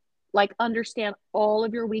to, like, understand all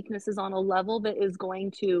of your weaknesses on a level that is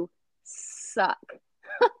going to suck.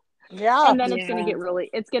 Yeah. And then it's going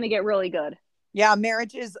to get really good. Yeah.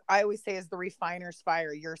 Marriage is, I always say, is the refiner's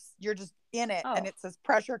fire. You're just in it, and it's this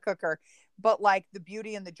pressure cooker, but, like, the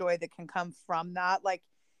beauty and the joy that can come from that. Like,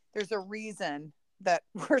 there's a reason that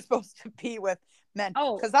we're supposed to be with men.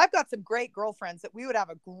 Oh, because I've got some great girlfriends that we would have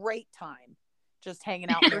a great time just hanging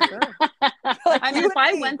out with her. Like, I mean, if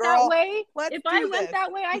I went that way,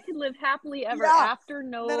 I could live happily ever after,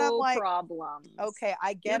 no problems. Okay,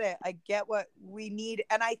 I get it. I get what we need.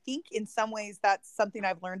 And I think in some ways that's something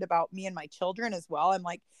I've learned about me and my children as well. I'm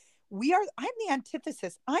like, I'm the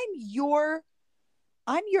antithesis. I'm your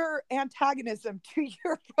antagonism to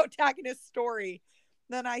your protagonist story.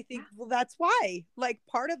 Then I think, well, that's why, like,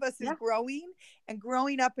 part of us is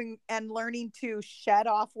growing up and learning to shed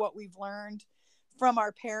off what we've learned from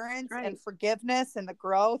our parents and forgiveness and the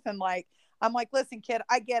growth. And like, I'm like, listen, kid,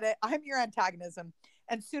 I get it. I'm your antagonism.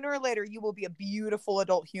 And sooner or later, you will be a beautiful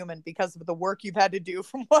adult human because of the work you've had to do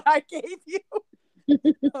from what I gave you.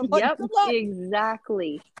 Like, yep,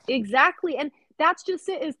 exactly. And that's just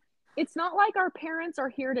it. It's not like our parents are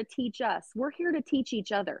here to teach us. We're here to teach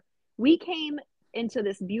each other. We came into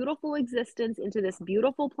this beautiful existence, into this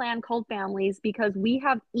beautiful plan called families, because we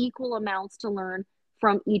have equal amounts to learn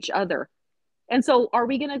from each other. And so are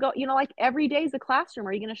we going to go, like every day is a classroom.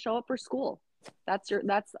 Are you going to show up for school? Are you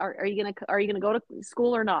going to go to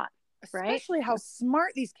school or not? Especially how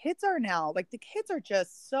smart these kids are now. Like the kids are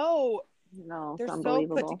just so, they're so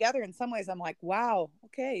put together. In some ways I'm like, wow,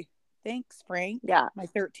 okay. Thanks, Frank. Yeah. My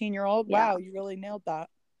 13-year-old. Yeah. Wow. You really nailed that.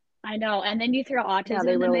 I know. And then you throw autism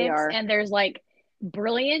in the mix and there's like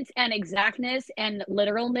brilliance and exactness and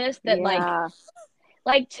literalness that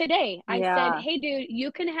like today I said, hey dude,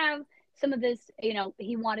 you can have some of this,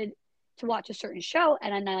 he wanted to watch a certain show.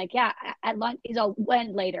 And I'm like, yeah, at lunch. He's all,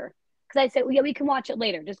 when later? Because I said, well, yeah, we can watch it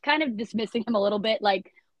later. Just kind of dismissing him a little bit,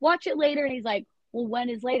 like, watch it later. And he's like, well, when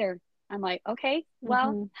is later? I'm like, okay,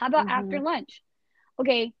 well, how about after lunch?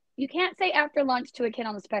 Okay, you can't say after lunch to a kid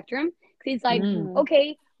on the spectrum. Because he's like,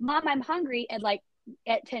 okay, Mom, I'm hungry at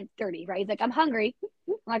 10:30, right? He's like, I'm hungry.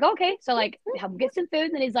 I'm like, okay. So like, help him get some food.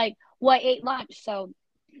 And then he's like, well, I ate lunch. So,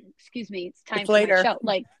 excuse me, it's time for later. My show.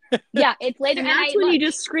 Like, yeah, it's later. And that's when you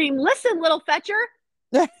just scream, listen, little fetcher.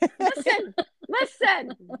 Listen. Okay,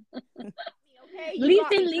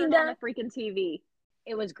 listen, Linda. On the freaking TV.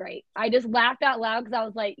 It was great. I just laughed out loud because I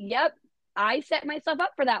was like, yep, I set myself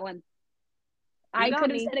up for that one. I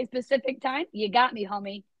could have said a specific time. You got me,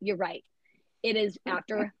 homie. You're right. It is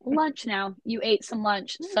after lunch now. You ate some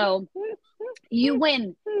lunch. So you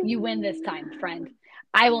win. You win this time, friend.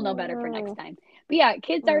 I will know better for next time. But yeah,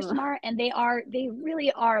 kids are smart and they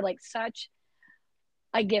really are like such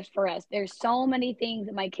a gift for us. There's so many things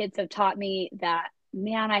that my kids have taught me that,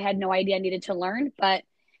 man, I had no idea I needed to learn. But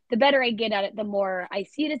the better I get at it, the more I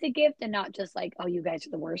see it as a gift and not just like, oh, you guys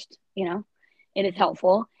are the worst. It is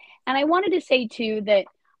helpful. And I wanted to say too that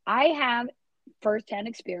I have firsthand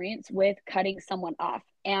experience with cutting someone off.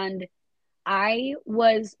 And I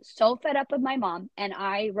was so fed up with my mom and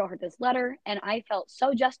I wrote her this letter and I felt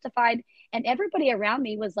so justified. And everybody around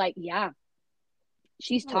me was like, yeah,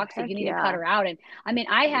 she's toxic. You need to cut her out. And I mean,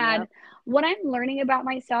 what I'm learning about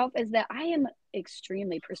myself is that I am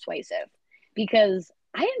extremely persuasive because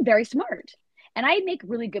I am very smart and I make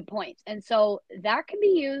really good points. And so that can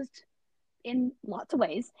be used in lots of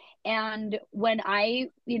ways. And when I,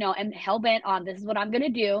 am hell-bent on this is what I'm going to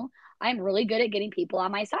do, I'm really good at getting people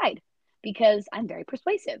on my side because I'm very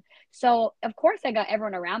persuasive. So of course I got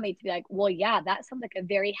everyone around me to be like, well, yeah, that sounds like a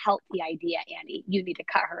very healthy idea, Annie. You need to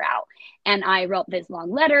cut her out. And I wrote this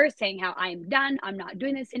long letter saying how I'm done. I'm not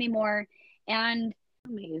doing this anymore. And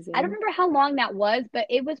amazing. I don't remember how long that was, but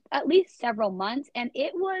it was at least several months and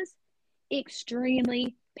it was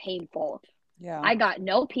extremely painful. Yeah. I got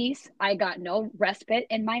no peace. I got no respite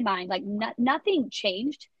in my mind. Like nothing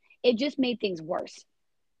changed. It just made things worse.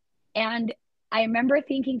 And I remember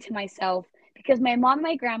thinking to myself, because my mom and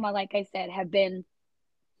my grandma, like I said,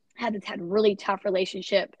 had really tough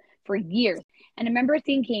relationship for years. And I remember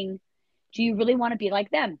thinking, do you really want to be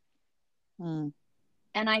like them? And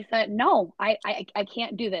I thought, no, I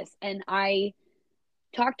can't do this. And I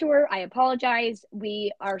talked to her. I apologized.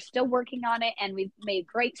 We are still working on it and we've made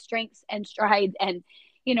great strengths and strides. And,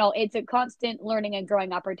 it's a constant learning and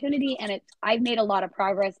growing opportunity. And I've made a lot of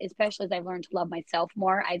progress, especially as I've learned to love myself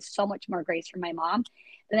more. I have so much more grace from my mom.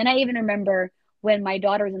 And then I even remember when my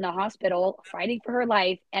daughter was in the hospital fighting for her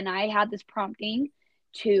life. And I had this prompting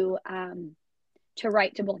to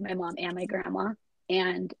write to both my mom and my grandma.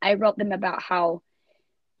 And I wrote them about how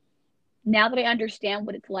now that I understand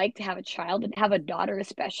what it's like to have a child and have a daughter,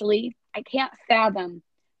 especially, I can't fathom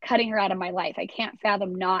cutting her out of my life. I can't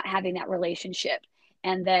fathom not having that relationship.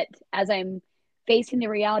 And that as I'm facing the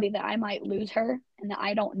reality that I might lose her and that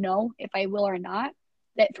I don't know if I will or not,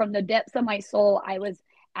 that from the depths of my soul, I was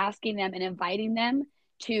asking them and inviting them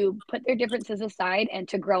to put their differences aside and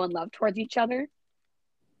to grow in love towards each other.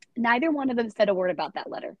 Neither one of them said a word about that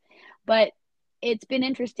letter, but it's been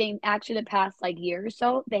interesting. Actually, the past year or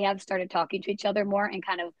so, they have started talking to each other more and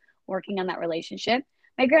kind of working on that relationship.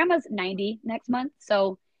 My grandma's 90 next month,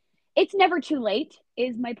 so it's never too late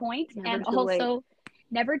is my point.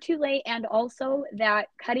 Never too late. And also that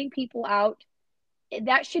cutting people out,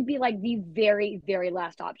 that should be the very, very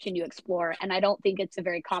last option you explore. And I don't think it's a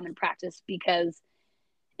very common practice because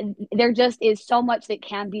there just is so much that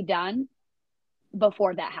can be done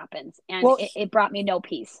before that happens. And it brought me no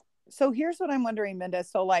peace. So here's what I'm wondering, Minda.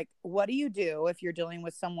 So like, what do you do if you're dealing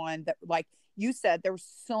with someone that, like you said, there was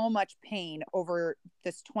so much pain over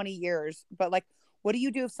this 20 years, but like, what do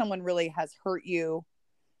you do if someone really has hurt you?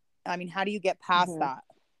 I mean, how do you get past Mm-hmm. that?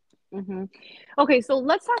 Mm-hmm. Okay, so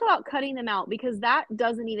let's talk about cutting them out, because that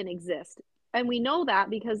doesn't even exist. And we know that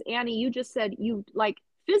because Annie, you just said you like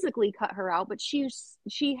physically cut her out, but she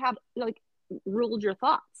had like ruled your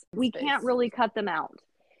thoughts. We can't really cut them out.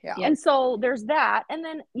 Yeah. And so there's that. And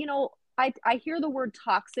then, I hear the word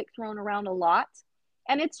toxic thrown around a lot.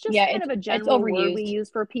 And it's just kind of a general word we use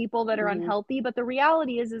for people that are unhealthy. But the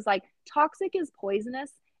reality is like toxic is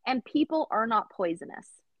poisonous, and people are not poisonous,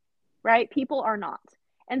 right? People are not.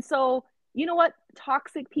 And so, you know what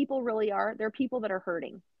toxic people really are? They're people that are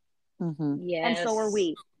hurting. Mm-hmm. Yes. And so are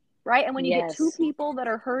we, right? And when you get two people that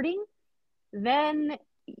are hurting, then,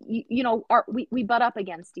 we butt up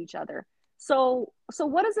against each other. So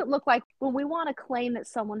what does it look like when we want to claim that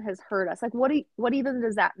someone has hurt us? Like, what even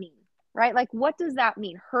does that mean, right? Like, what does that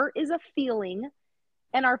mean? Hurt is a feeling,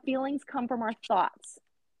 and our feelings come from our thoughts.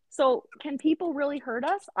 So can people really hurt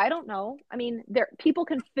us? I don't know. I mean, people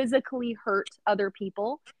can physically hurt other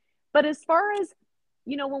people. But as far as,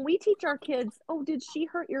 when we teach our kids, oh, did she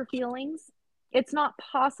hurt your feelings? It's not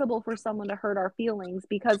possible for someone to hurt our feelings,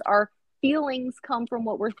 because our feelings come from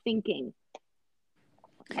what we're thinking.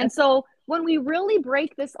 And so when we really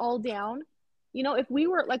break this all down, if we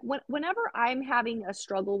were like, whenever I'm having a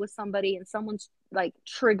struggle with somebody and someone's like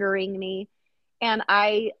triggering me, and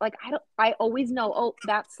I always know, oh,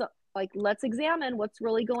 that's like, let's examine what's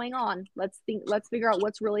really going on. Let's figure out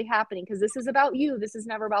what's really happening, because this is about you. This is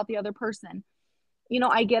never about the other person.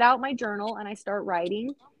 I get out my journal and I start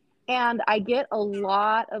writing, and I get a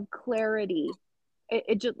lot of clarity.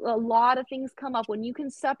 It just, a lot of things come up when you can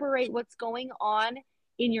separate what's going on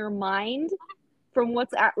in your mind from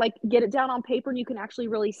what's get it down on paper, and you can actually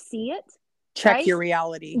really see it. Check right? your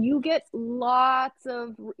reality. You get lots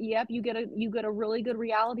of, you get a really good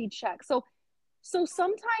reality check. So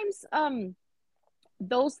sometimes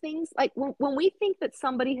those things, like when we think that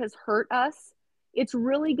somebody has hurt us, it's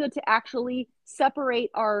really good to actually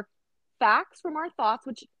separate our facts from our thoughts,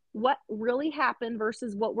 which what really happened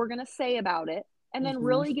versus what we're going to say about it, and then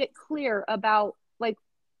really get clear about like,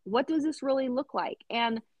 what does this really look like?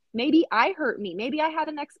 And maybe I hurt me. Maybe I had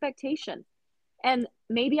an expectation, and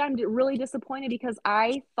maybe I'm really disappointed because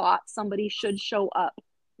I thought somebody should show up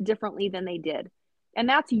differently than they did. And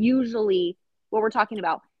that's usually what we're talking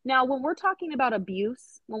about. Now, when we're talking about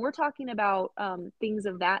abuse, when we're talking about things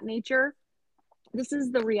of that nature, this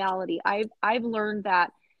is the reality. I've learned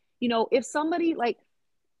that, if somebody like,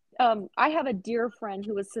 I have a dear friend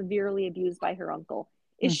who was severely abused by her uncle.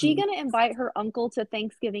 Is she going to invite her uncle to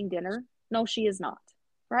Thanksgiving dinner? No, she is not.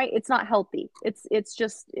 Right? It's not healthy.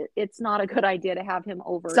 It's not a good idea to have him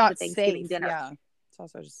over to Thanksgiving dinner. Yeah. It's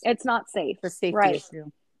also just, it's not safe. The safety right.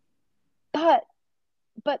 issue. But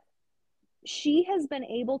she has been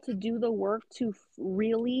able to do the work to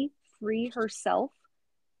really free herself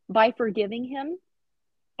by forgiving him.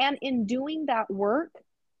 And in doing that work,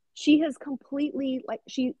 she has completely, like,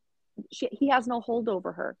 he has no hold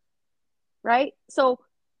over her. Right? So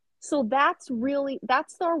that's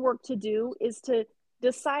our work to do, is to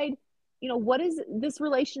decide, what is this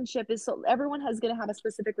relationship is. So everyone is going to have a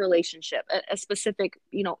specific relationship, a specific,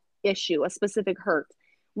 issue, a specific hurt.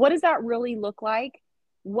 What does that really look like?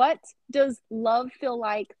 What does love feel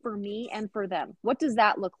like for me and for them? What does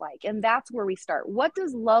that look like? And that's where we start. What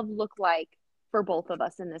does love look like for both of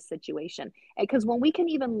us in this situation? Because when we can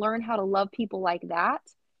even learn how to love people like that,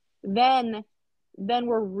 then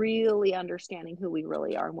we're really understanding who we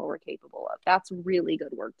really are and what we're capable of. That's really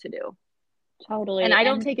good work to do. Totally. And I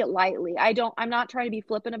don't take it lightly. I'm not trying to be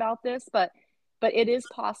flippant about this, but it is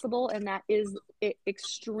possible. And that is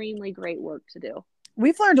extremely great work to do.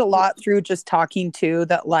 We've learned a lot through just talking too,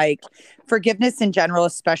 that like forgiveness in general,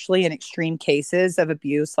 especially in extreme cases of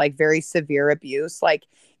abuse, like very severe abuse, like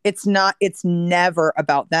it's never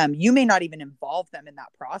about them. You may not even involve them in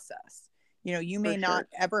that process. You may not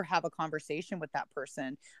ever have a conversation with that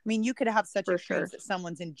person. I mean, you could have such extremes that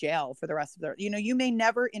someone's in jail for the rest of their, you may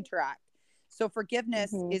never interact. So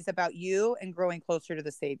forgiveness is about you and growing closer to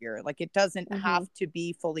the Savior. Like it doesn't have to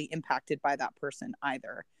be fully impacted by that person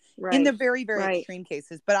either. Right. In the very, very extreme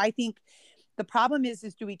cases. But I think the problem is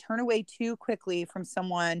do we turn away too quickly from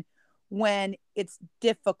someone when it's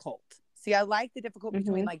difficult? See, I like the difficult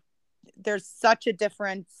between like, there's such a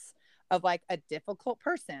difference of like a difficult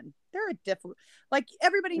person. They're a difficult, like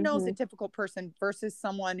everybody knows a difficult person versus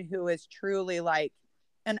someone who is truly like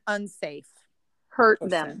an unsafe hurt person.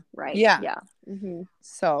 Them. Right. Yeah. Mm-hmm.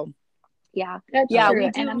 So. Yeah. That's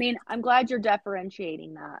true. And I mean, I'm glad you're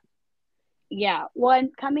differentiating that. Yeah.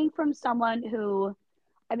 One, coming from someone who,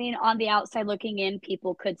 I mean, on the outside looking in,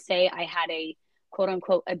 people could say I had a quote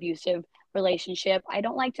unquote abusive relationship. I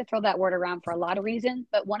don't like to throw that word around for a lot of reasons,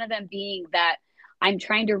 but one of them being that I'm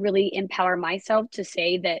trying to really empower myself to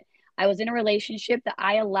say that I was in a relationship that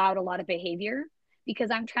I allowed a lot of behavior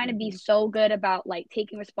because I'm trying to be so good about like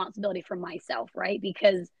taking responsibility for myself, right?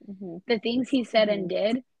 Because the things he said and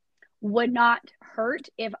did would not hurt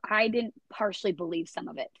if I didn't partially believe some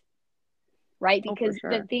of it, right? Because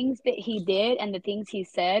the things that he did and the things he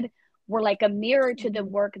said were like a mirror to the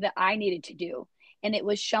work that I needed to do. And it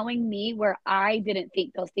was showing me where I didn't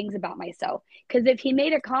think those things about myself. Because if he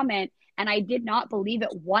made a comment and I did not believe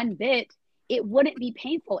it one bit, it wouldn't be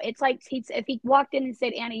painful. It's like if he walked in and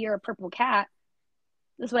said, Annie, you're a purple cat.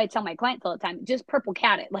 This is what I tell my clients all the time. Just purple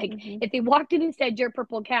cat it. Like if he walked in and said, you're a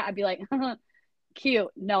purple cat, I'd be like, cute.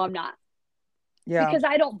 No, I'm not. Yeah. Because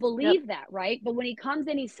I don't believe that, right? But when he comes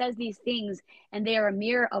in, he says these things and they are a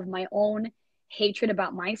mirror of my own hatred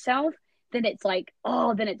about myself, then it's like,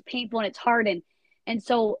 oh, then it's painful and it's hard. And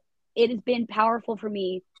so it has been powerful for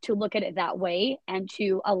me to look at it that way and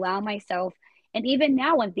to allow myself. And even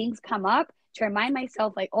now when things come up, to remind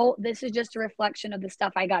myself like, oh, this is just a reflection of the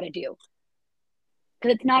stuff I got to do.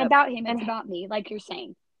 Because it's not about him, it's about me, like you're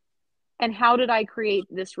saying. And how did I create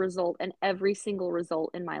this result and every single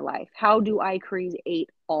result in my life? How do I create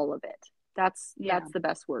all of it? That's the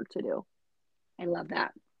best work to do. I love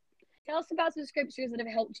that. Tell us about some scriptures that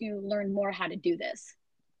have helped you learn more how to do this.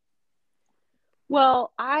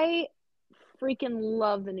 Well, I freaking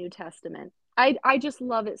love the New Testament. I just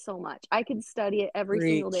love it so much. I could study it every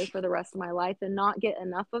single day for the rest of my life and not get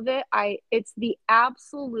enough of it. It's the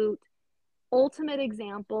absolute ultimate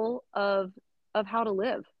example of how to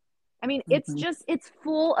live. I mean, it's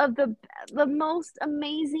full of the most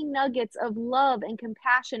amazing nuggets of love and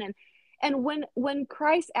compassion. And when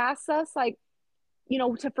Christ asks us, like, you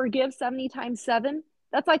know, to forgive 70 times 7,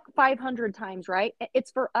 that's like 500 times, right?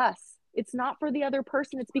 It's for us. It's not for the other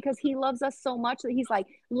person. It's because he loves us so much that he's like,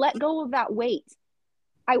 let go of that weight.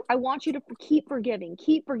 I want you to keep forgiving,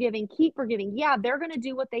 keep forgiving, keep forgiving. Yeah, they're going to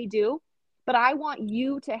do what they do, but I want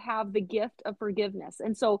you to have the gift of forgiveness.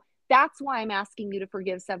 And so that's why I'm asking you to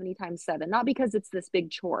forgive 70 times 7, not because it's this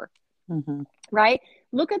big chore, right?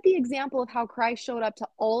 Look at the example of how Christ showed up to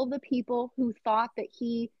all the people who thought that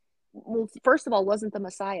he, well, first of all, wasn't the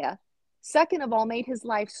Messiah. Second of all, made his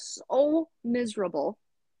life so miserable.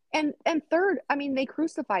 And third, I mean, they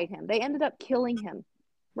crucified him. They ended up killing him,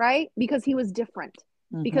 right? Because he was different,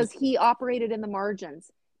 because he operated in the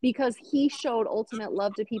margins, because he showed ultimate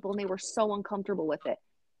love to people and they were so uncomfortable with it.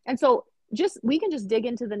 And so we can just dig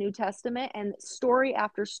into the New Testament and story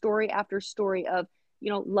after story after story of,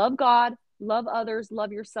 you know, love God, love others,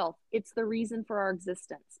 love yourself. It's the reason for our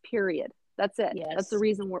existence, period. That's it. Yes. That's the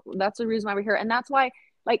reason why we're here. And that's why,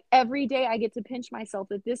 like, every day I get to pinch myself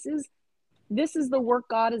that this is the work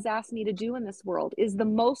God has asked me to do in this world, is the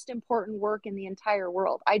most important work in the entire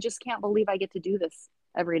world. I just can't believe I get to do this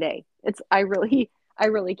every day. I really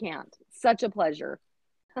can't. Such a pleasure.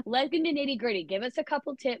 Let's get into nitty gritty. Give us a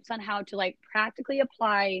couple tips on how to like practically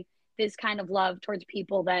apply this kind of love towards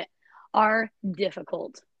people that are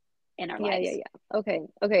difficult in our lives. Yeah.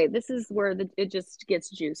 Okay. This is where it just gets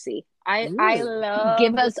juicy. I love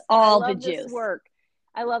give us all the juice.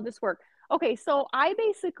 I love this work. Okay, so I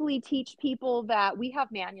basically teach people that we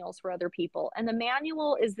have manuals for other people, and the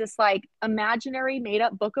manual is this like imaginary made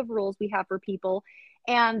up book of rules we have for people.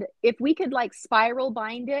 And if we could like spiral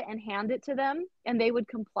bind it and hand it to them and they would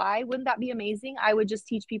comply, wouldn't that be amazing? I would just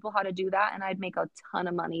teach people how to do that and I'd make a ton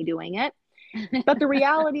of money doing it. But the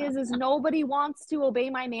reality is nobody wants to obey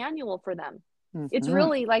my manual for them. It's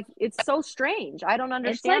really like, it's so strange. I don't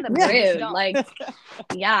understand it. It's like rude. Like,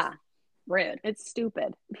 yeah. Rude. It's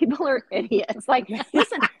stupid. People are idiots. Like,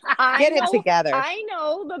 listen, get it together. I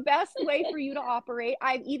know the best way for you to operate.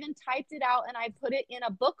 I've even typed it out and I put it in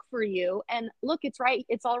a book for you. And look, it's right.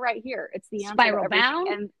 It's all right here. It's the answer. Spiral bound.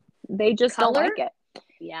 And they just don't like it.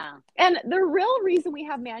 Yeah. And the real reason we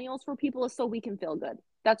have manuals for people is so we can feel good.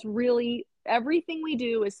 That's really everything we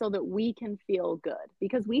do, is so that we can feel good,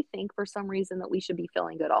 because we think for some reason that we should be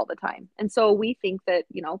feeling good all the time. And so we think that,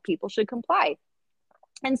 you know, people should comply.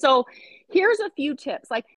 And so here's a few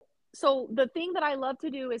tips. Like, so the thing that I love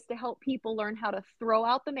to do is to help people learn how to throw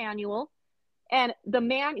out the manual. And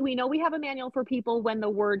we know we have a manual for people when the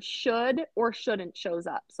word should or shouldn't shows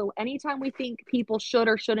up. So anytime we think people should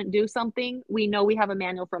or shouldn't do something, we know we have a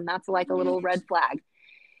manual from. That's like a little red flag.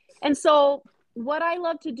 And so what I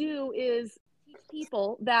love to do is teach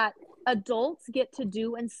people that adults get to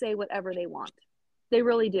do and say whatever they want. They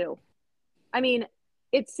really do. I mean,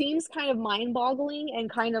 it seems kind of mind-boggling and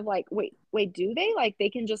kind of like, wait, do they? Like, they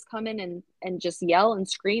can just come in and just yell and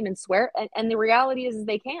scream and swear. And the reality is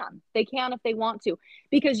they can if they want to,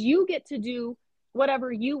 because you get to do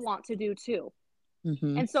whatever you want to do too.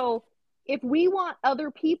 Mm-hmm. And so if we want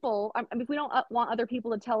other people, if we don't want other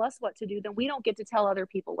people to tell us what to do, then we don't get to tell other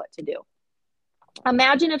people what to do.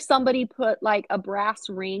 Imagine if somebody put like a brass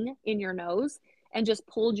ring in your nose and just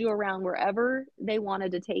pulled you around wherever they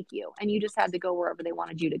wanted to take you, and you just had to go wherever they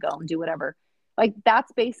wanted you to go and do whatever. Like,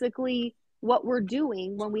 that's basically what we're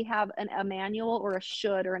doing when we have a manual or a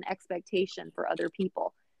should or an expectation for other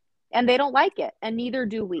people, and they don't like it, and neither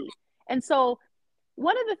do we. And so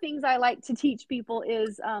one of the things I like to teach people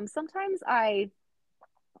is sometimes I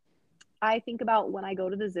think about when I go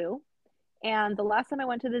to the zoo. And the last time I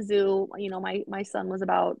went to the zoo, you know, my son was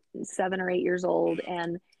about 7 or 8 years old,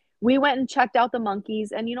 and we went and checked out the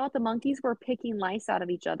monkeys. And you know what? The monkeys were picking lice out of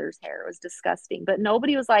each other's hair. It was disgusting. But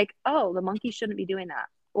nobody was like, oh, the monkey shouldn't be doing that.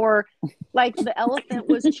 Or like the elephant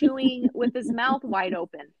was chewing with his mouth wide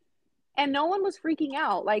open. And no one was freaking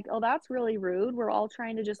out. Like, oh, that's really rude. We're all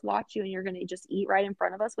trying to just watch you, and you're going to just eat right in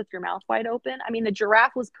front of us with your mouth wide open. I mean, the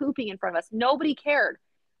giraffe was pooping in front of us. Nobody cared,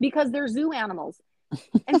 because they're zoo animals.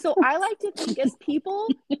 And so I like to think, as people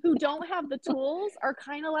who don't have the tools are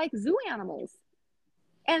kind of like zoo animals.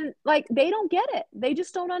 And like, they don't get it. They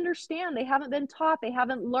just don't understand. They haven't been taught. They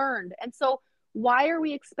haven't learned. And so why are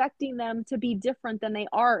we expecting them to be different than they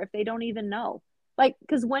are if they don't even know? Like,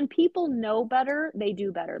 because when people know better, they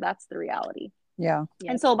do better. That's the reality. Yeah.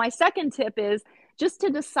 And so my second tip is just to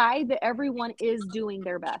decide that everyone is doing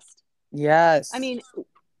their best. Yes. I mean,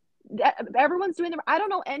 everyone's doing I don't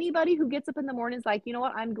know anybody who gets up in the mornings like, you know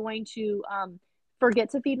what, I'm going to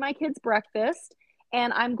forget to feed my kids breakfast,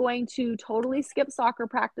 and I'm going to totally skip soccer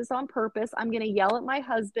practice on purpose. I'm going to yell at my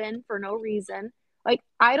husband for no reason. Like,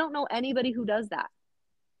 I don't know anybody who does that.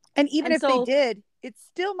 And even if they did, it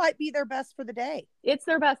still might be their best for the day. It's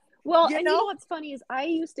their best. Well, you know what's funny is I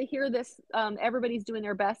used to hear this, everybody's doing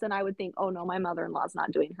their best, and I would think, oh no, my mother-in-law's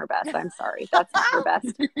not doing her best. I'm sorry. That's not her best.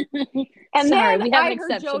 And sorry, then we have I an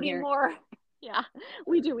heard exception Jody here. Moore. Yeah,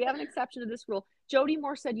 we do. We have an exception to this rule. Jody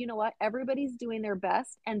Moore said, you know what? Everybody's doing their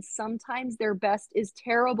best, and sometimes their best is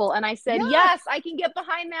terrible. And I said, yes, I can get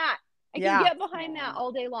behind that. I can get behind that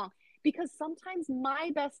all day long, because sometimes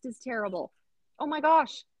my best is terrible. Oh my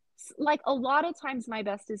gosh. Like, a lot of times my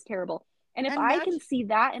best is terrible. And if I can see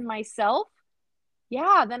that in myself,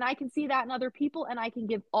 then I can see that in other people, and I can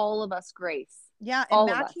give all of us grace. Yeah, and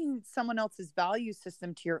matching someone else's value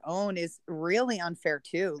system to your own is really unfair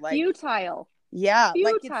too. Like, futile. Yeah,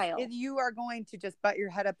 futile. Like, if you are going to just butt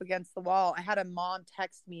your head up against the wall. I had a mom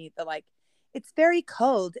text me that, like, it's very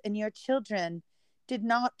cold and your children did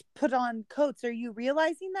not put on coats. Are you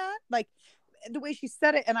realizing that? Like, the way she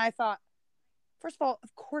said it, and I thought, first of all,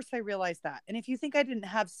 of course I realized that. And if you think I didn't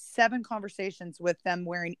have 7 conversations with them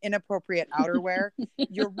wearing inappropriate outerwear,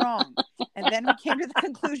 you're wrong. And then we came to the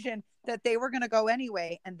conclusion that they were going to go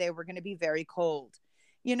anyway, and they were going to be very cold,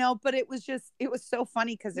 you know. But it was so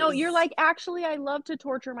funny because you're like, actually, I love to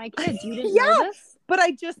torture my kids. You didn't know this? But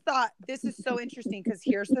I just thought, this is so interesting, because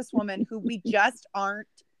here's this woman who we just aren't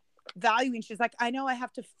valuing. She's like, I know I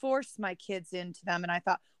have to force my kids into them. And I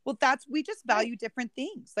thought, well, we just value different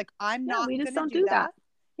things. Like, I'm not we just don't do that.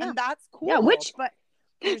 And that's cool. Yeah, which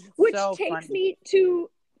so takes funny. me to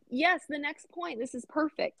the next point. This is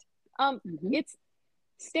perfect. It's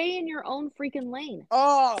stay in your own freaking lane.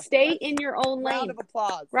 Oh, stay in your own lane. Round of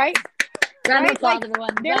applause. Right? Round of applause,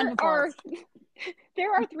 everyone.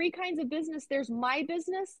 There are 3 kinds of business. There's my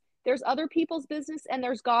business, there's other people's business, and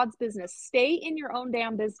there's God's business. Stay in your own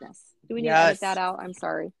damn business. Do we need to edit that out? I'm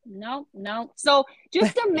sorry. No. So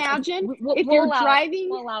just imagine if you're driving.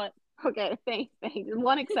 We'll allow it. Okay, thanks.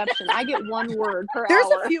 One exception. I get 1 word per There's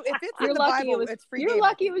hour. A few. If it's in the Bible, it's free. You're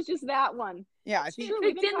lucky it was just that one. Yeah, it's in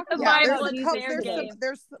the Bible.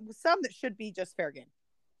 There's some that should be just fair game.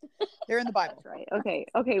 They're in the Bible. That's right.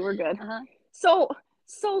 Okay, we're good. So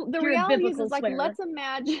the reality is like, let's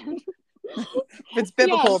imagine. If it's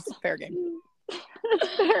biblical, it's fair game.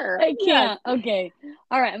 Fair. I can't. Okay.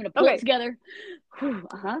 All right. I'm gonna pull it together.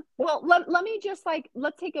 Well, let me just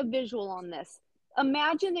let's take a visual on this.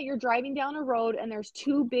 Imagine that you're driving down a road, and there's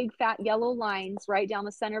 2 big fat yellow lines right down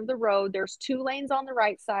the center of the road. There's 2 lanes on the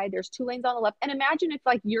right side. There's 2 lanes on the left. And imagine if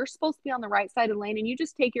you're supposed to be on the right side of the lane, and you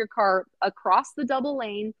just take your car across the double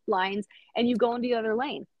lane lines and you go into the other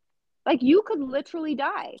lane. Like, you could literally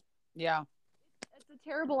die. Yeah. It's a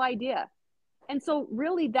terrible idea. And so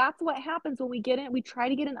really, that's what happens when we try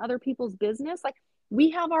to get in other people's business. Like, we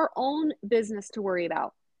have our own business to worry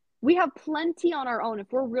about. We have plenty on our own.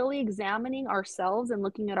 If we're really examining ourselves and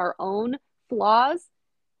looking at our own flaws,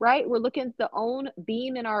 right? We're looking at the own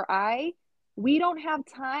beam in our eye. We don't have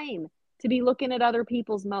time to be looking at other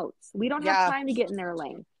people's moats. We don't have time to get in their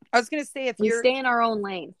lane. I was going to say, we stay in our own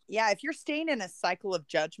lane. Yeah. If you're staying in a cycle of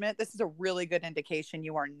judgment, this is a really good indication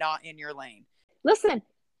you are not in your lane. Listen,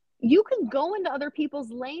 you can go into other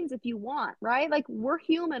people's lanes if you want, right? Like, we're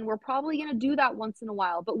human. We're probably going to do that once in a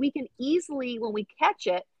while, but we can easily, when we catch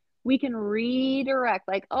it, we can redirect,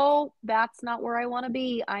 like, oh, that's not where I want to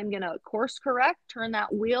be. I'm going to course correct, turn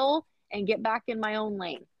that wheel, and get back in my own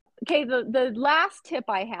lane. Okay, the last tip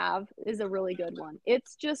I have is a really good one.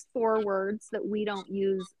 It's just 4 words that we don't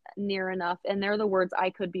use near enough, and they're the words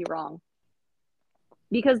 "I could be wrong."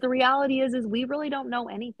 Because the reality is we really don't know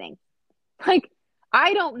anything. Like,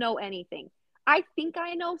 I don't know anything. I think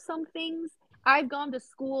I know some things. I've gone to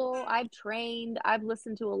school, I've trained, I've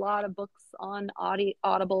listened to a lot of books on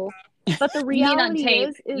Audible. But the reality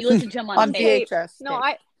is you listen to them on tape. VHS. No,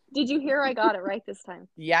 did you hear I got it right this time?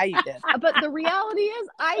 Yeah, you did. But the reality is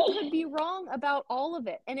I could be wrong about all of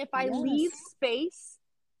it. And if I leave space,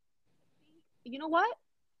 you know what?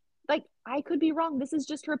 Like, I could be wrong. This is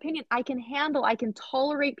just her opinion. I can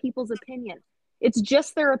tolerate people's opinion. It's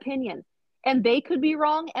just their opinion. And they could be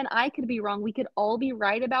wrong and I could be wrong. We could all be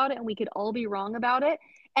right about it and we could all be wrong about it.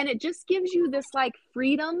 And it just gives you this like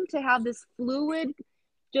freedom to have this fluid,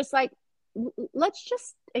 just like, let's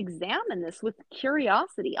just examine this with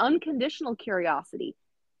curiosity, unconditional curiosity.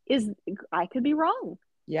 I could be wrong.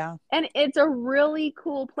 Yeah. And it's a really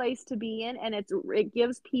cool place to be in. And it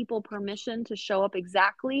gives people permission to show up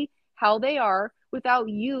exactly how they are without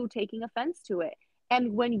you taking offense to it.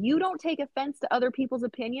 And when you don't take offense to other people's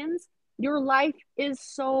opinions, your life is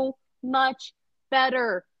so much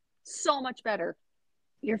better. So much better.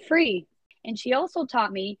 You're free. And she also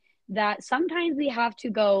taught me that sometimes we have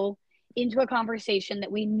to go into a conversation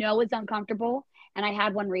that we know is uncomfortable. And I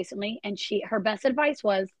had one recently, and her best advice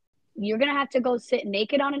was, you're going to have to go sit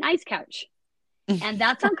naked on an ice couch. And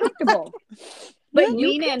that's uncomfortable. But you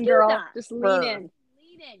lean in, girl. That. Just lean in.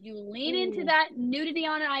 You lean into that nudity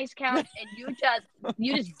on an ice couch, and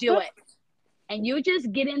you just do it. And you just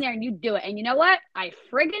get in there and you do it. And you know what? I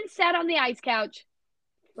friggin' sat on the ice couch,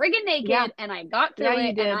 friggin' naked, and I got through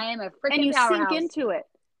it. And I am a friggin' powerhouse. And you sink into it.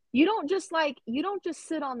 You don't just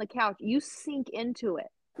sit on the couch. You sink into it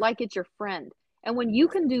like it's your friend. And when you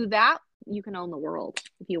can do that, you can own the world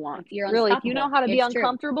if you want. If you know how to be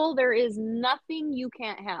uncomfortable, there is nothing you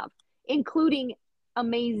can't have, including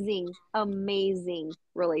amazing, amazing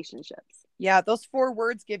relationships. Yeah, those 4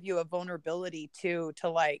 words give you a vulnerability to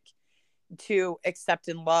accept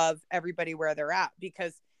and love everybody where they're at,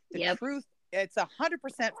 because the truth, it's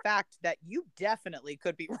 100% fact that you definitely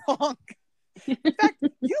could be wrong. In fact,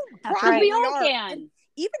 you probably are. Can.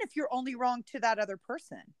 Even if you're only wrong to that other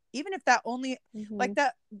person, even if that only like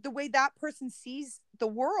that, the way that person sees the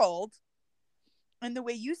world and the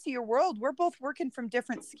way you see your world, we're both working from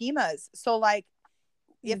different schemas. So like,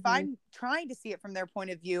 if I'm trying to see it from their point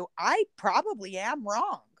of view, I probably am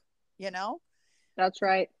wrong, you know? That's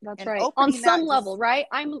right. That's right. On some level, right?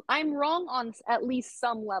 I'm wrong on at least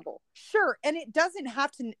some level. Sure. And it doesn't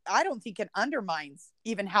have to, I don't think it undermines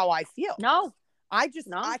even how I feel. No.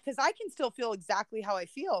 Because I can still feel exactly how I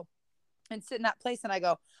feel and sit in that place and I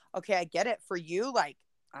go, okay, I get it. For you, like,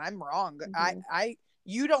 I'm wrong.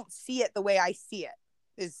 You don't see it the way I see it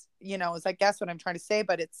is I guess what I'm trying to say,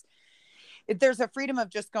 but there's a freedom of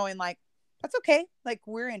just going like, that's okay. Like,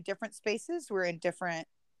 we're in different spaces. We're in different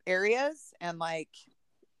areas. And like,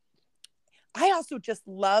 I also just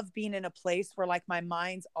love being in a place where like my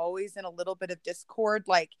mind's always in a little bit of discord,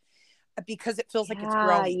 like, because it feels like it's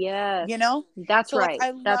growing. Yes. That's right.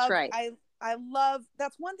 That's right. I love,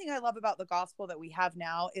 that's one thing I love about the gospel that we have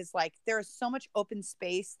now is like, there is so much open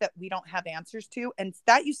space that we don't have answers to. And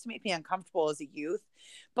that used to make me uncomfortable as a youth,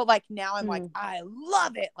 but like now I'm like, I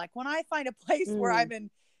love it. Like when I find a place where I'm in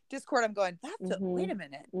discord, I'm going, wait a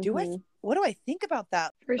minute. What do I think about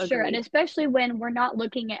that? For sure. And especially when we're not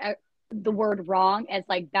looking at the word wrong as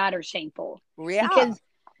like bad or shameful. Yeah. Because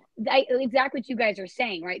exactly what you guys are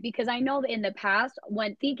saying, right? Because I know that in the past,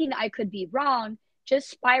 when thinking I could be wrong,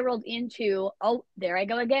 just spiraled into, oh, there I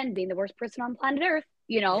go again, being the worst person on planet Earth,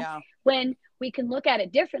 when we can look at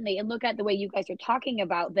it differently and look at the way you guys are talking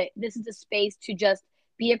about that this is a space to just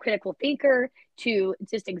be a critical thinker, to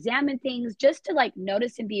just examine things, just to like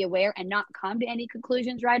notice and be aware and not come to any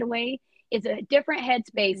conclusions right away. It's a different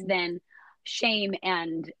headspace than shame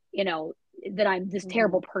and, that I'm this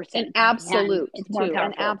terrible person. And absolutes, it's more too.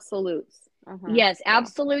 And absolutes. Yes,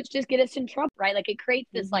 absolutes just get us in trouble, right? Like it creates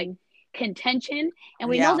this like contention, and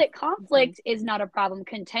we know that conflict is not a problem,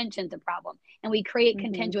 contention's a problem, and we create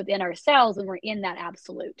contention within ourselves when we're in that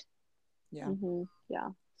absolute. Yeah. Yeah.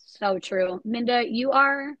 So true. Minda, you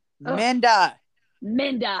are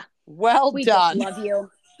Minda, well We done. just love you.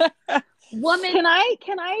 Woman.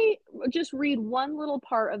 Can I just read one little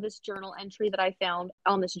part of this journal entry that I found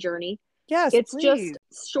on this journey? Yes, It's please.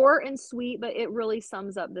 just short and sweet, but it really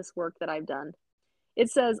sums up this work that I've done. It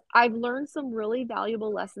says, I've learned some really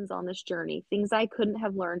valuable lessons on this journey, things I couldn't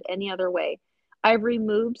have learned any other way. I've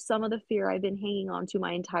removed some of the fear I've been hanging on to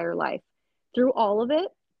my entire life. Through all of it,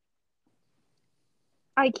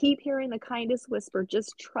 I keep hearing the kindest whisper,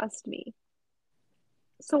 just trust me.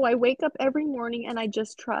 So I wake up every morning and I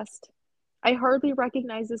just trust. I hardly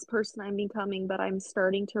recognize this person I'm becoming, but I'm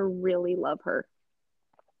starting to really love her.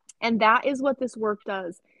 And that is what this work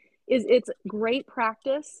does, is it's great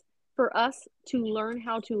practice for us to learn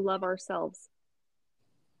how to love ourselves.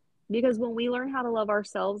 Because when we learn how to love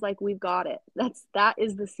ourselves, like, we've got it. That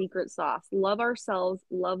is the secret sauce. Love ourselves,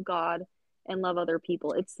 love God, and love other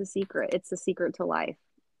people. It's the secret. It's the secret to life.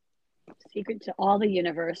 Secret to all the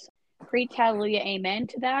universe. Preach, hallelujah, amen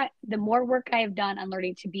to that. The more work I have done on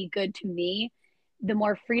learning to be good to me, the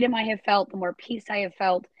more freedom I have felt, the more peace I have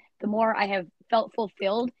felt, the more I have felt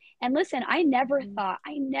fulfilled. And listen, I never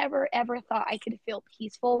ever thought I could feel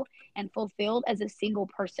peaceful and fulfilled as a single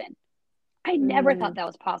person. I never thought that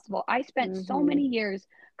was possible. I spent so many years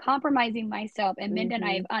compromising myself, and Minda and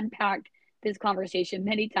I have unpacked this conversation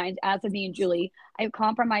many times, as of me and Julie. I've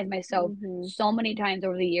compromised myself so many times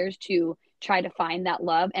over the years to try to find that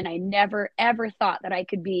love. And I never, ever thought that I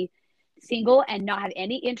could be single and not have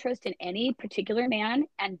any interest in any particular man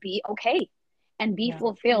and be okay and be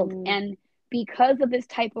fulfilled. And because of this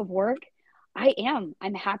type of work,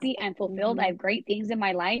 I'm happy, I'm fulfilled. I have great things in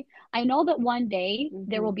my life. I know that one day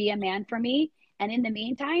there will be a man for me. And in the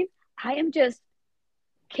meantime, I am just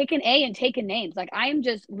kicking A and taking names. Like, I am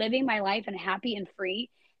just living my life and happy and free.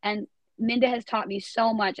 And Minda has taught me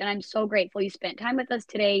so much, and I'm so grateful you spent time with us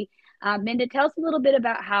today. Minda, tell us a little bit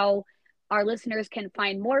about how our listeners can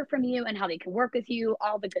find more from you and how they can work with you,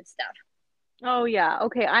 all the good stuff. Oh, yeah.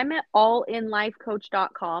 Okay. I'm at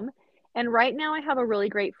allinlifecoach.com. And right now I have a really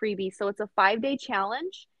great freebie. So it's a 5-day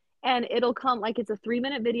challenge, and it'll come, like, it's a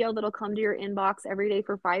 3-minute video that'll come to your inbox every day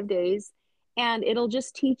for 5 days. And it'll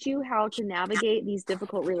just teach you how to navigate these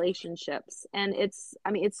difficult relationships. And it's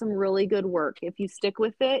some really good work. If you stick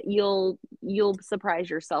with it, you'll surprise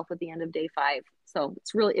yourself at the end of day 5. So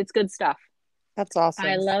it's good stuff. That's awesome.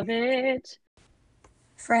 I love it.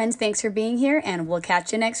 Friends, thanks for being here, and we'll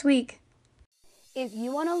catch you next week. If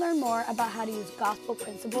you want to learn more about how to use gospel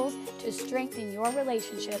principles to strengthen your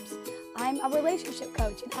relationships, I'm a relationship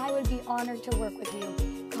coach, and I would be honored to work with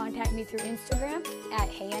you. Contact me through Instagram at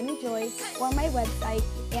HeyAnnieJoy or my website,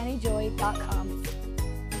 AnnieJoy.com.